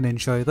you can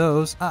enjoy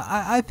those,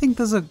 I think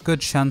there's a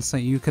good chance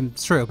that you can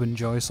straight up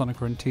enjoy Sonic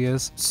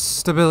Frontiers.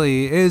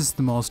 Stability is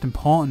the most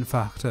important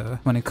factor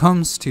when it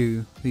comes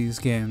to these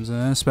games,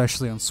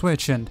 especially on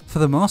Switch, and for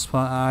the most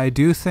part, I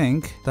do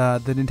think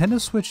that the Nintendo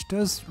Switch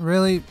does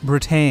really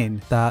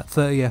retain that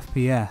 30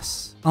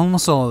 FPS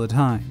almost all of the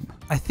time.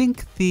 I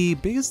think the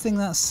biggest thing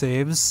that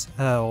saves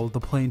all the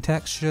plain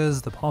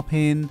textures, the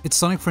pop-in, it's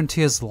Sonic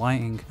Frontiers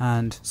lighting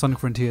and Sonic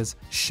Frontiers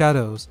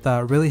shadows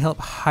that really help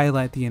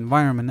highlight the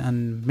environment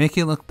and make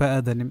it look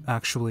better than it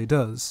actually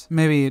does.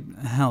 Maybe it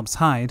helps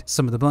hide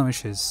some of the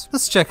blemishes.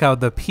 Let's check out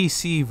the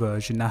PC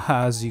version. Now,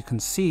 as you can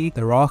see,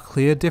 there are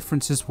clear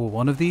differences. For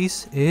one of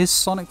these is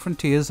Sonic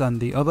Frontiers and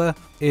the other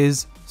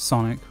is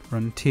Sonic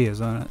Frontiers.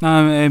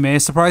 Now, it may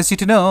surprise you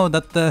to know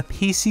that the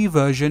PC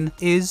version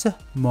is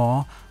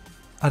more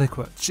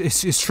adequate.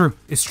 It's true.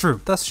 It's true.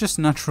 That's just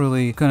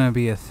naturally gonna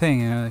be a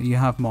thing. You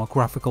have more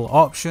graphical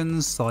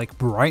options like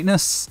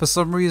brightness. For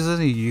some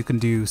reason, you can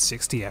do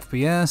 60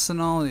 FPS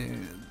and all.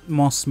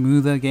 More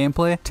smoother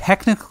gameplay.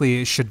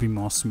 Technically, it should be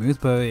more smooth,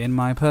 but in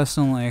my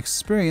personal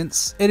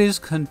experience, it is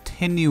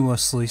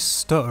continuously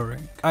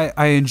stuttering.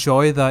 I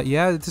enjoy that.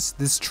 Yeah,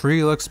 this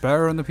tree looks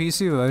better on the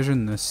PC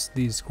version.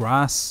 These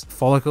grass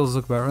follicles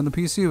look better on the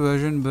PC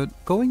version,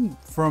 but going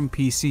from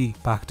PC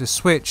back to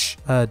Switch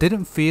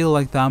didn't feel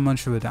like that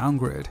much of a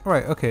downgrade.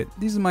 Right, okay,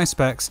 these are my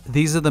specs.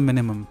 These are the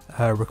minimum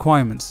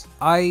requirements.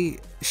 I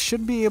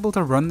should be able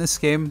to run this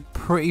game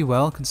pretty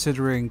well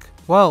considering,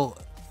 well,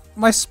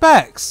 my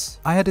specs!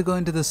 I had to go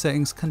into the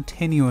settings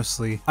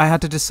continuously. I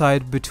had to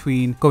decide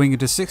between going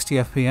into 60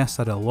 FPS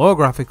at a low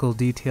graphical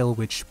detail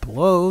which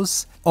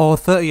blows, or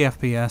 30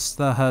 FPS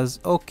that has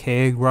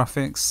okay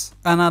graphics.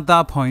 And at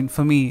that point,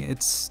 for me,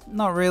 it's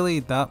not really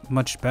that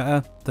much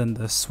better than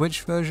the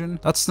Switch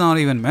version. That's not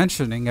even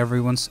mentioning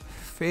everyone's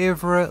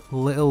favorite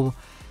little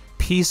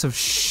piece of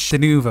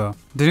Denuvo.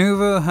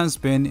 Denuvo has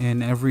been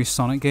in every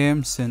Sonic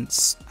game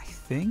since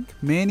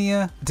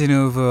Mania.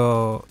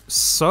 Denuvo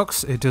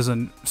sucks. It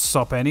doesn't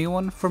stop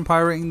anyone from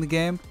pirating the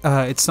game.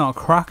 It's not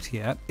cracked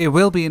yet. It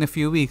will be in a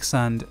few weeks,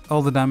 and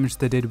all the damage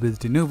they did with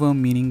Denuvo,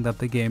 meaning that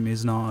the game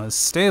is not as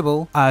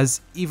stable as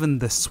even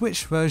the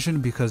Switch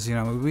version, because, you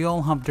know, we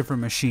all have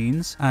different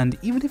machines, and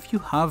even if you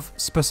have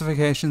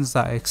specifications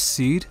that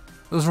exceed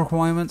those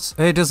requirements,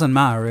 it doesn't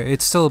matter.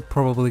 It's still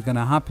probably going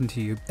to happen to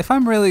you. If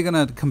I'm really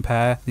going to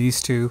compare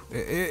these two,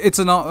 it's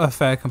not a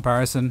fair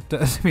comparison,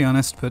 to be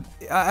honest, but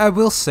I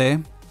will say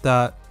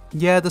that,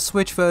 yeah, the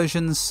Switch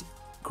version's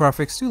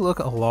graphics do look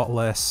a lot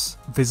less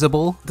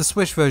visible. The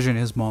Switch version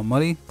is more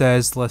muddy,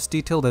 there's less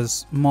detail,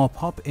 there's more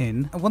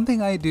pop-in. One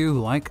thing I do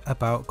like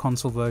about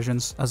console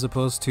versions as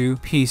opposed to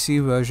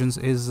PC versions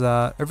is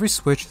that every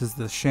Switch is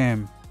the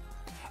same.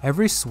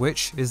 Every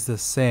Switch is the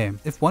same.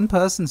 If one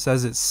person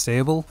says it's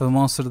stable for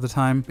most of the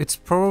time, it's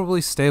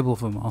probably stable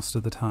for most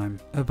of the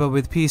time. But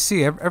with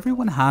PC,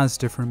 everyone has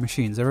different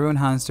machines, everyone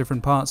has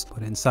different parts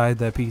put inside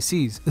their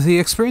PCs. The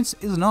experience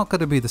is not going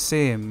to be the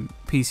same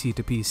PC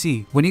to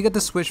PC. When you get the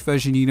Switch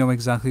version, you know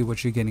exactly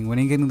what you're getting. When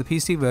you're getting the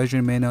PC version,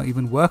 it may not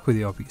even work with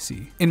your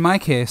PC. In my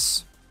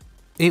case,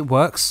 it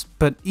works,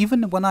 but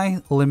even when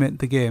I limit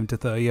the game to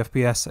 30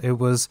 FPS, it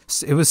was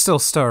still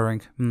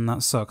stuttering.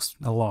 That sucks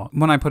a lot.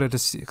 When I put it to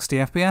 60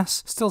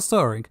 FPS, still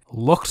stuttering.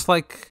 Looked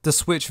like the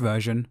Switch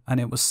version, and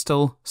it was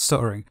still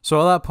stuttering.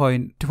 So at that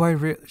point,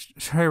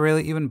 should I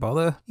really even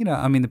bother? You know,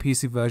 I mean, the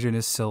PC version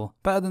is still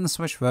better than the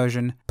Switch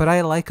version, but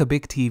I like a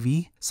big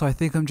TV, so I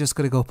think I'm just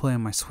gonna go play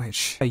on my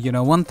Switch. You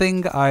know, one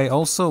thing I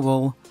also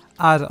will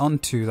add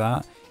onto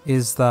that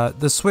is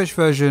that the Switch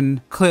version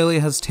clearly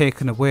has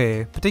taken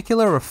away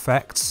particular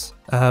effects,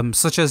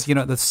 such as, you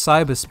know, the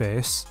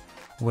Cyberspace,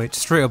 which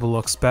straight up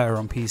looks better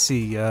on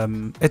PC.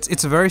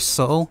 It's very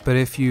subtle, but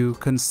if you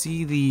can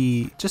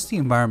see just the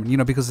environment, you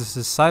know, because this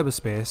is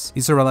Cyberspace,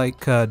 these are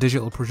like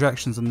digital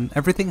projections and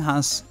everything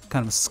has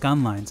kind of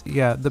scan lines.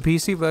 Yeah, the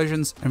PC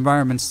version's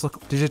environments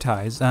look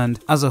digitized, and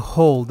as a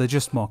whole, they're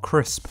just more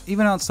crisp.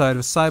 Even outside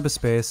of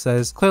Cyberspace,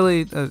 there's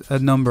clearly a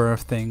number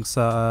of things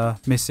that are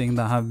missing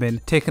that have been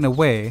taken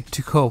away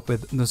to cope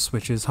with the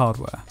Switch's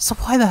hardware. So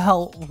why the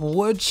hell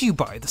would you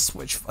buy the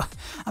Switch?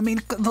 I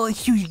mean,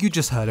 like, you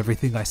just heard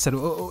everything I said.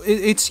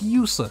 It's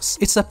useless.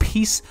 It's a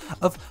piece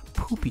of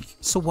poopy.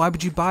 So why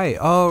would you buy it?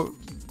 Oh,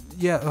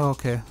 yeah. Oh,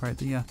 okay.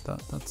 Right. Yeah.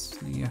 That's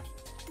yeah.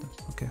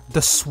 Okay.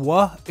 The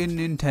SWA in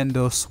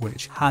Nintendo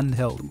Switch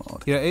handheld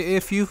mode. Yeah.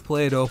 If you've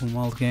played open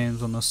world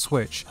games on the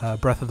Switch,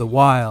 Breath of the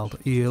Wild,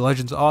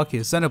 Legends of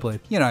Arceus, Xenoblade,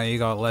 you know, you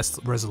got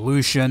less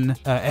resolution,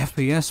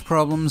 FPS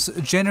problems.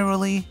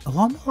 Generally, a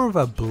lot more of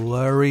a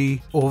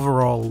blurry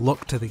overall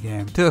look to the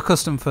game. Too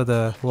accustomed for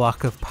the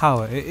lack of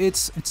power.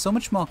 It's so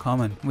much more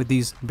common with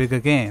these bigger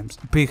games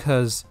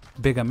because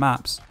bigger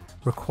maps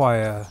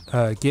require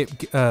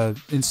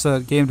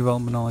insert game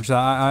development knowledge that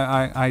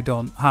I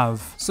don't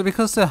have. So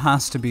because there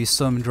has to be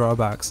some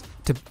drawbacks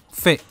to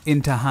fit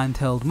into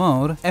handheld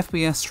mode,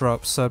 FPS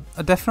drops are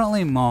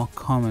definitely more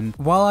common.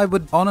 While I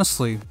would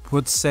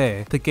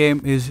say the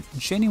game is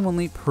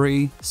genuinely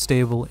pretty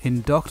stable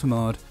in docked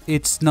mode,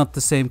 it's not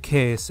the same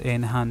case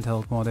in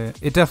handheld mode.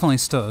 It definitely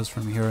stutters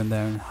from here and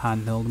there in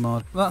handheld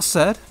mode. That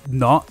said,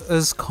 not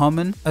as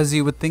common as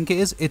you would think it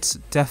is. It's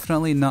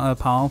definitely not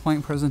a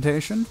PowerPoint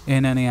presentation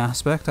in any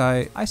aspect.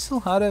 I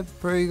still had a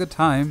pretty good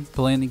time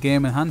playing the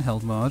game in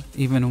handheld mode,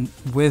 even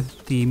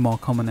with the more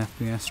common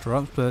FPS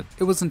drops, but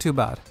it wasn't too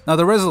bad. Now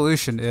the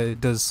resolution,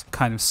 it does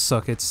kind of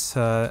suck. It's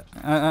I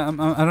don't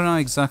know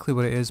exactly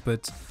what it is,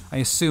 but I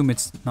assume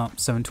it's not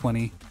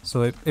 720.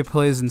 So it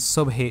plays in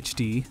sub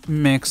HD,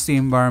 makes the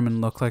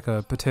environment look like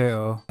a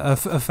potato, a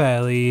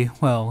fairly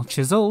well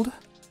chiseled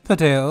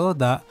potato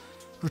that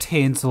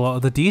retains a lot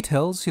of the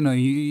details. You know,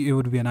 it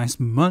would be a nice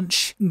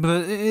munch,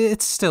 but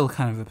it's still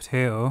kind of a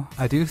potato.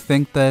 I do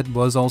think there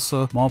was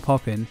also more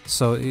pop-in,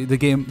 so the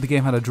game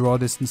had a draw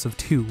distance of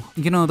 2.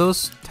 You know,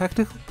 those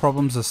technical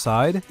problems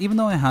aside, even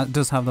though it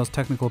does have those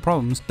technical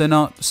problems, they're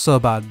not so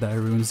bad that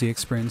it ruins the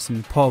experience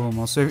in portable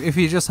mode. So if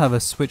you just have a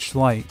Switch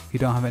Lite, you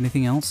don't have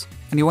anything else,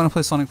 and you want to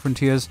play Sonic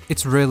Frontiers,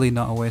 it's really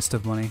not a waste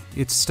of money.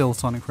 It's still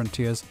Sonic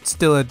Frontiers. It's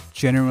still a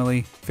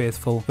generally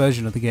faithful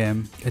version of the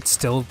game. It's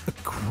still a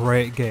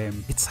great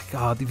game. It's like,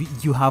 oh,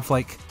 you have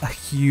like a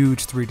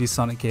huge 3D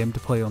Sonic game to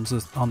play on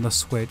the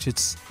Switch.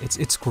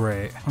 It's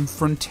great. I'm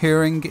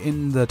frontiering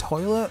in the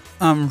toilet.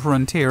 I'm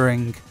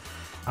frontiering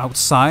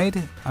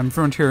outside. I'm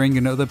frontiering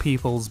in other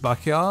people's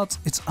backyards.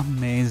 It's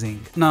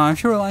amazing. Now,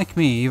 if you're like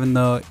me, even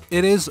though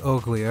it is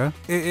uglier,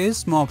 it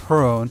is more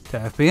prone to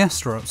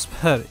FPS drops,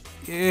 but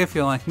if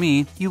you're like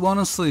me, you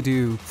honestly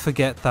do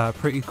forget that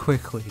pretty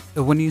quickly.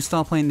 When you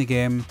start playing the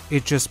game,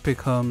 it just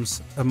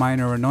becomes a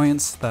minor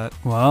annoyance that,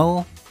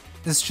 well,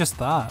 it's just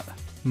that.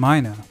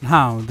 Minor.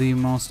 Now, the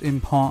most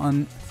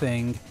important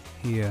thing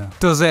here.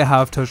 Does it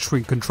have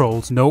touchscreen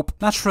controls? Nope.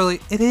 Naturally,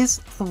 it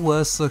is a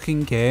worse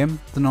looking game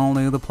than all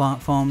the other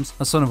platforms.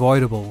 That's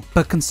unavoidable.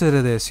 But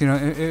consider this, you know,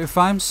 if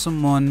I'm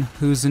someone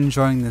who's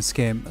enjoying this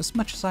game as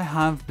much as I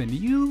have been,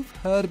 you've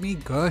heard me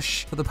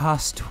gush for the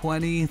past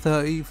 20,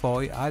 30,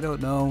 40, I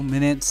don't know,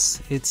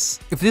 minutes.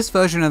 If this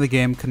version of the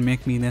game can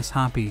make me this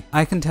happy,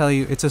 I can tell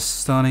you it's a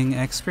stunning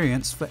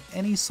experience for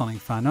any Sonic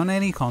fan on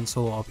any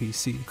console or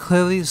PC.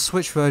 Clearly, the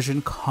Switch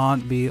version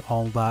can't be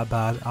all that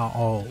bad at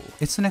all.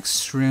 It's an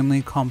extremely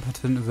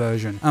competent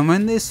version, and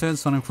when they said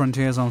Sonic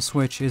Frontiers on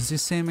Switch is the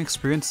same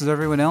experience as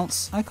everyone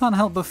else, I can't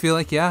help but feel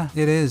like, yeah,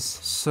 it is.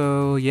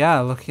 So yeah,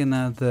 looking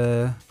at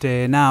the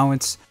day now,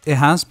 it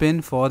has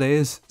been 4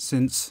 days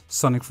since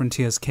Sonic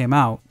Frontiers came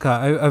out.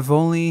 God, I've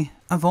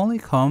only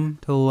come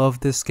to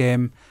love this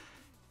game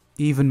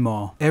even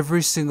more.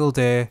 Every single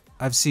day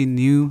I've seen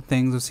new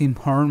things, I've seen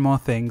more and more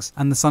things,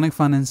 and the Sonic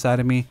fan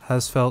inside of me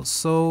has felt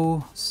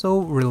so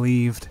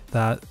relieved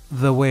that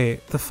the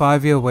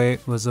 5-year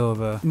wait was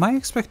over. My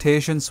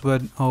expectations were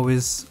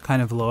always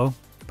kind of low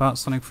about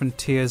Sonic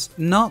Frontiers,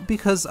 not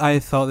because I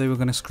thought they were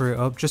going to screw it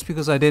up, just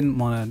because I didn't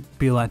want to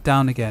be let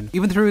down again.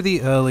 Even through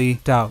the early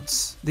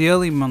doubts, the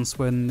early months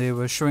when they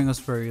were showing us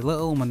very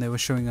little, when they were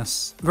showing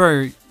us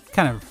very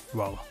kind of,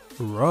 well,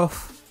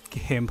 rough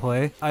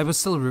gameplay, I was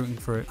still rooting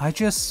for it. I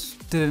just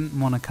didn't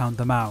want to count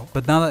them out.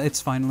 But now that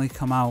it's finally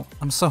come out,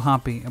 I'm so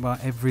happy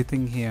about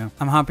everything here.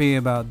 I'm happy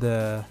about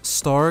the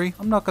story.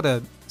 I'm not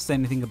gonna say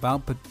anything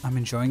about, but I'm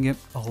enjoying it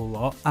a whole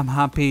lot. I'm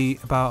happy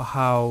about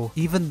how,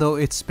 even though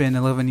it's been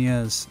 11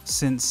 years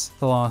since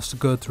the last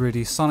good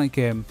 3D Sonic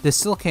game, they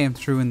still came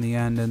through in the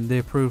end, and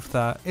they proved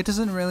that it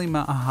doesn't really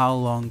matter how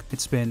long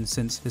it's been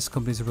since this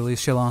company's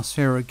released your last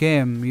favorite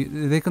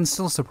game, they can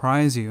still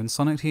surprise you, and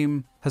Sonic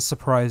Team has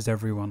surprised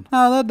everyone.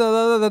 Now,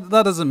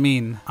 that doesn't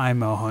mean I'm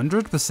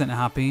 100%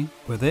 happy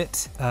with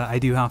it. I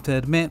do have to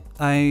admit,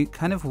 I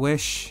kind of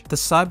wish the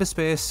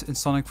cyberspace in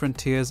Sonic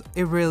Frontiers,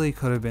 it really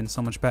could have been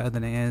so much better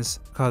than it is,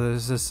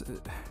 because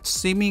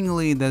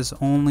seemingly there's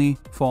only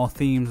 4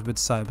 themes with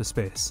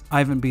cyberspace. I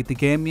haven't beat the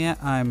game yet.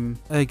 I'm,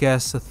 I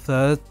guess, a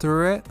third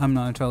through it. I'm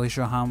not entirely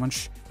sure how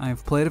much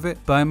I've played of it,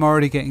 but I'm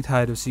already getting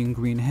tired of seeing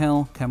Green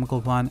Hill,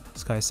 Chemical Plant,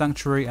 Sky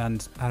Sanctuary,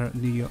 and I don't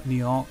New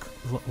York,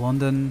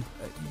 London,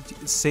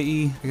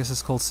 City. I guess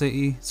it's called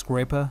City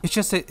Scraper. It's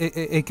just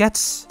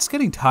it's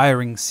getting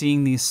tiring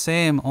seeing these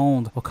same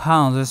old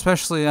locales,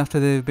 especially after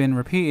they've been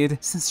repeated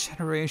since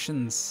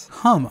generations.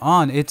 Come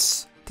on,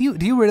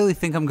 do you really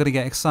think I'm gonna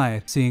get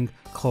excited seeing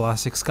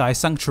classic Sky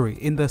Sanctuary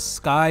in the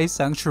Sky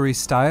Sanctuary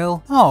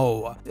style?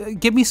 Oh,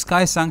 give me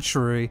Sky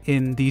Sanctuary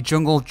in the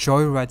Jungle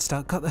Joyride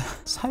style. God,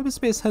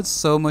 Cyberspace had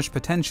so much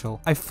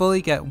potential. I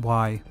fully get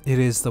why it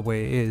is the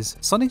way it is.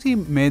 Sonic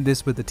Team made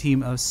this with a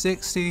team of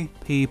 60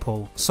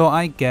 people, so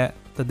I get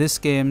that this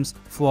game's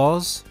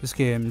flaws, this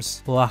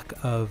game's lack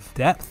of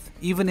depth,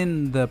 even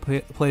in the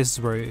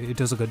places where it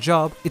does a good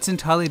job, it's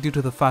entirely due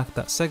to the fact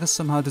that Sega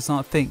somehow does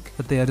not think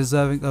that they are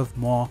deserving of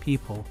more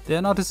people. They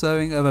are not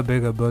deserving of a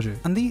bigger budget.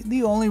 And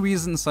the only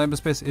reason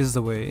Cyberspace is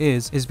the way it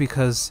is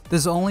because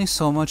there's only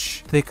so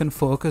much they can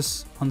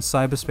focus on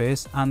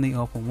cyberspace and the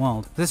open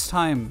world. This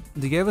time,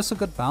 they gave us a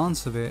good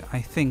balance of it.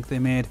 I think they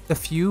made a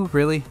few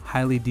really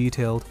highly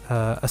detailed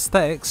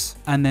aesthetics,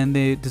 and then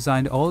they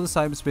designed all the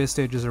cyberspace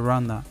stages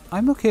around that.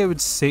 I'm okay with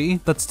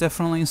City. That's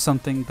definitely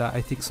something that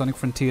I think Sonic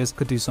Frontiers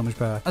could do so much much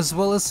better. As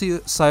well as the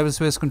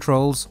cyberspace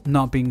controls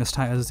not being as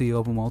tight as the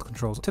open world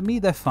controls. To me,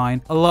 they're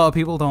fine. A lot of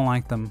people don't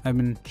like them. I've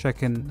been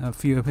checking a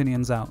few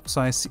opinions out,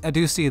 so I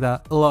do see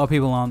that a lot of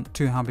people aren't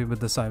too happy with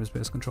the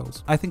cyberspace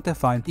controls. I think they're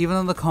fine. Even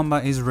though the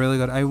combat is really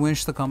good, I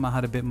wish the combat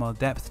had a bit more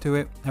depth to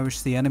it. I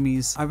wish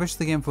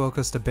the game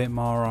focused a bit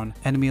more on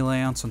enemy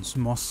layouts, on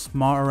more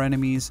smarter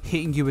enemies,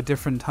 hitting you with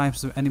different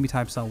types of enemy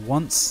types at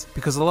once.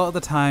 Because a lot of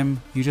the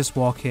time, you just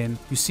walk in,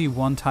 you see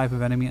one type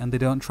of enemy, and they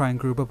don't try and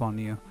group up on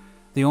you.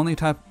 The only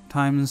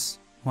times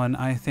when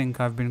I think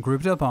I've been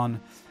grouped up on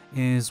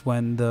is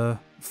when the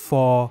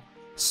 4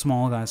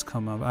 small guys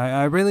come up.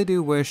 I really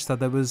do wish that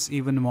there was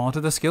even more to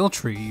the skill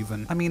tree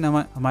even. I mean,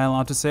 am I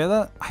allowed to say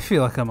that? I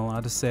feel like I'm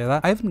allowed to say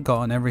that. I haven't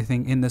gotten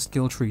everything in the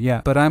skill tree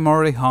yet, but I'm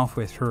already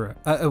halfway through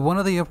it. One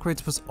of the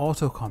upgrades was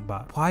auto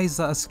combat. Why is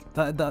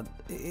that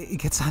it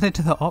gets added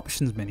to the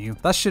options menu?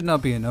 That should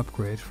not be an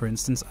upgrade, for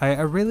instance.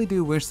 I really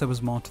do wish there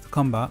was more to the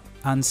combat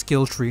and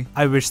skill tree.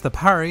 I wish the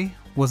parry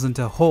wasn't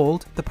a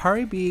hold. The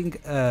parry being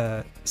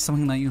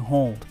something that you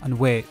hold and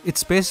wait.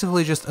 It's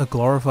basically just a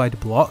glorified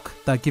block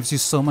that gives you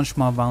so much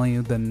more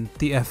value than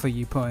the effort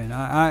you put in.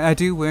 I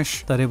do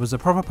wish that it was a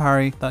proper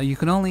parry that you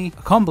can only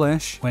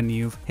accomplish when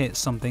you've hit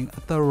something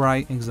at the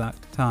right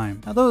exact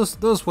time. Now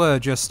those were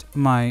just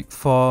my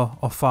 4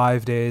 or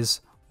 5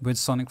 days with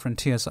Sonic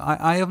Frontiers.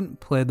 I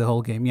haven't played the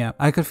whole game yet.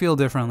 I could feel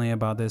differently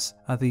about this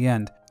at the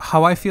end.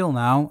 How I feel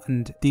now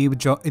and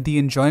the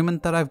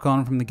enjoyment that I've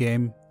gotten from the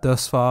game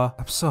thus far,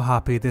 I'm so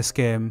happy. This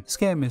game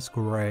is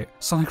great.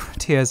 Sonic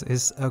Frontiers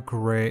is a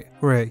great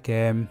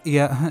game.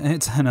 Yeah,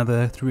 it's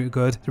another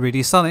good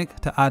 3D Sonic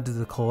to add to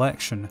the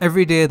collection.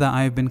 Every day that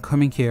I've been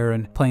coming here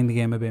and playing the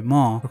game a bit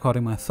more,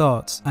 recording my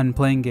thoughts and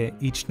playing it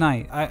each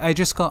night, I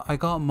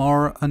got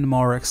more and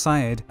more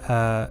excited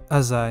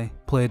as I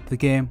played the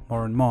game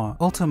more and more.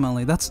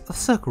 Ultimately,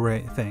 that's a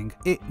great thing.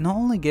 It not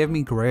only gave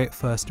me great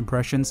first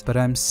impressions, but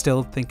I'm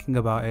still thinking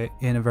about it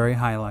in a very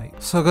high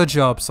light. So good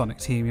job, Sonic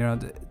team. You know,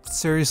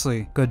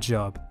 seriously, good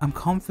job. I'm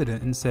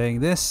confident in saying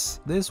this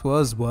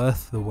was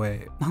worth the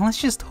wait. Now let's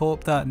just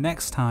hope that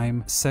next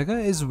time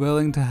Sega is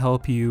willing to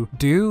help you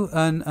do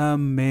an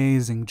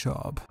amazing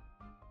job.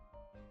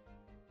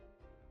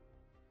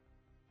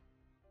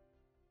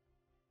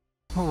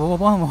 Oh,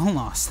 one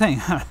last thing.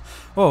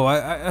 Oh,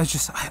 I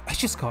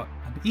just got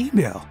an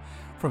email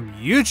from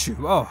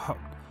YouTube.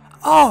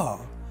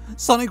 Oh,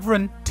 Sonic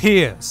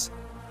Frontiers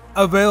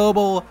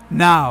available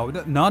now.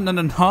 No,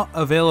 not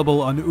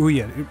available on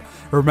Ouya.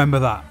 Remember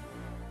that.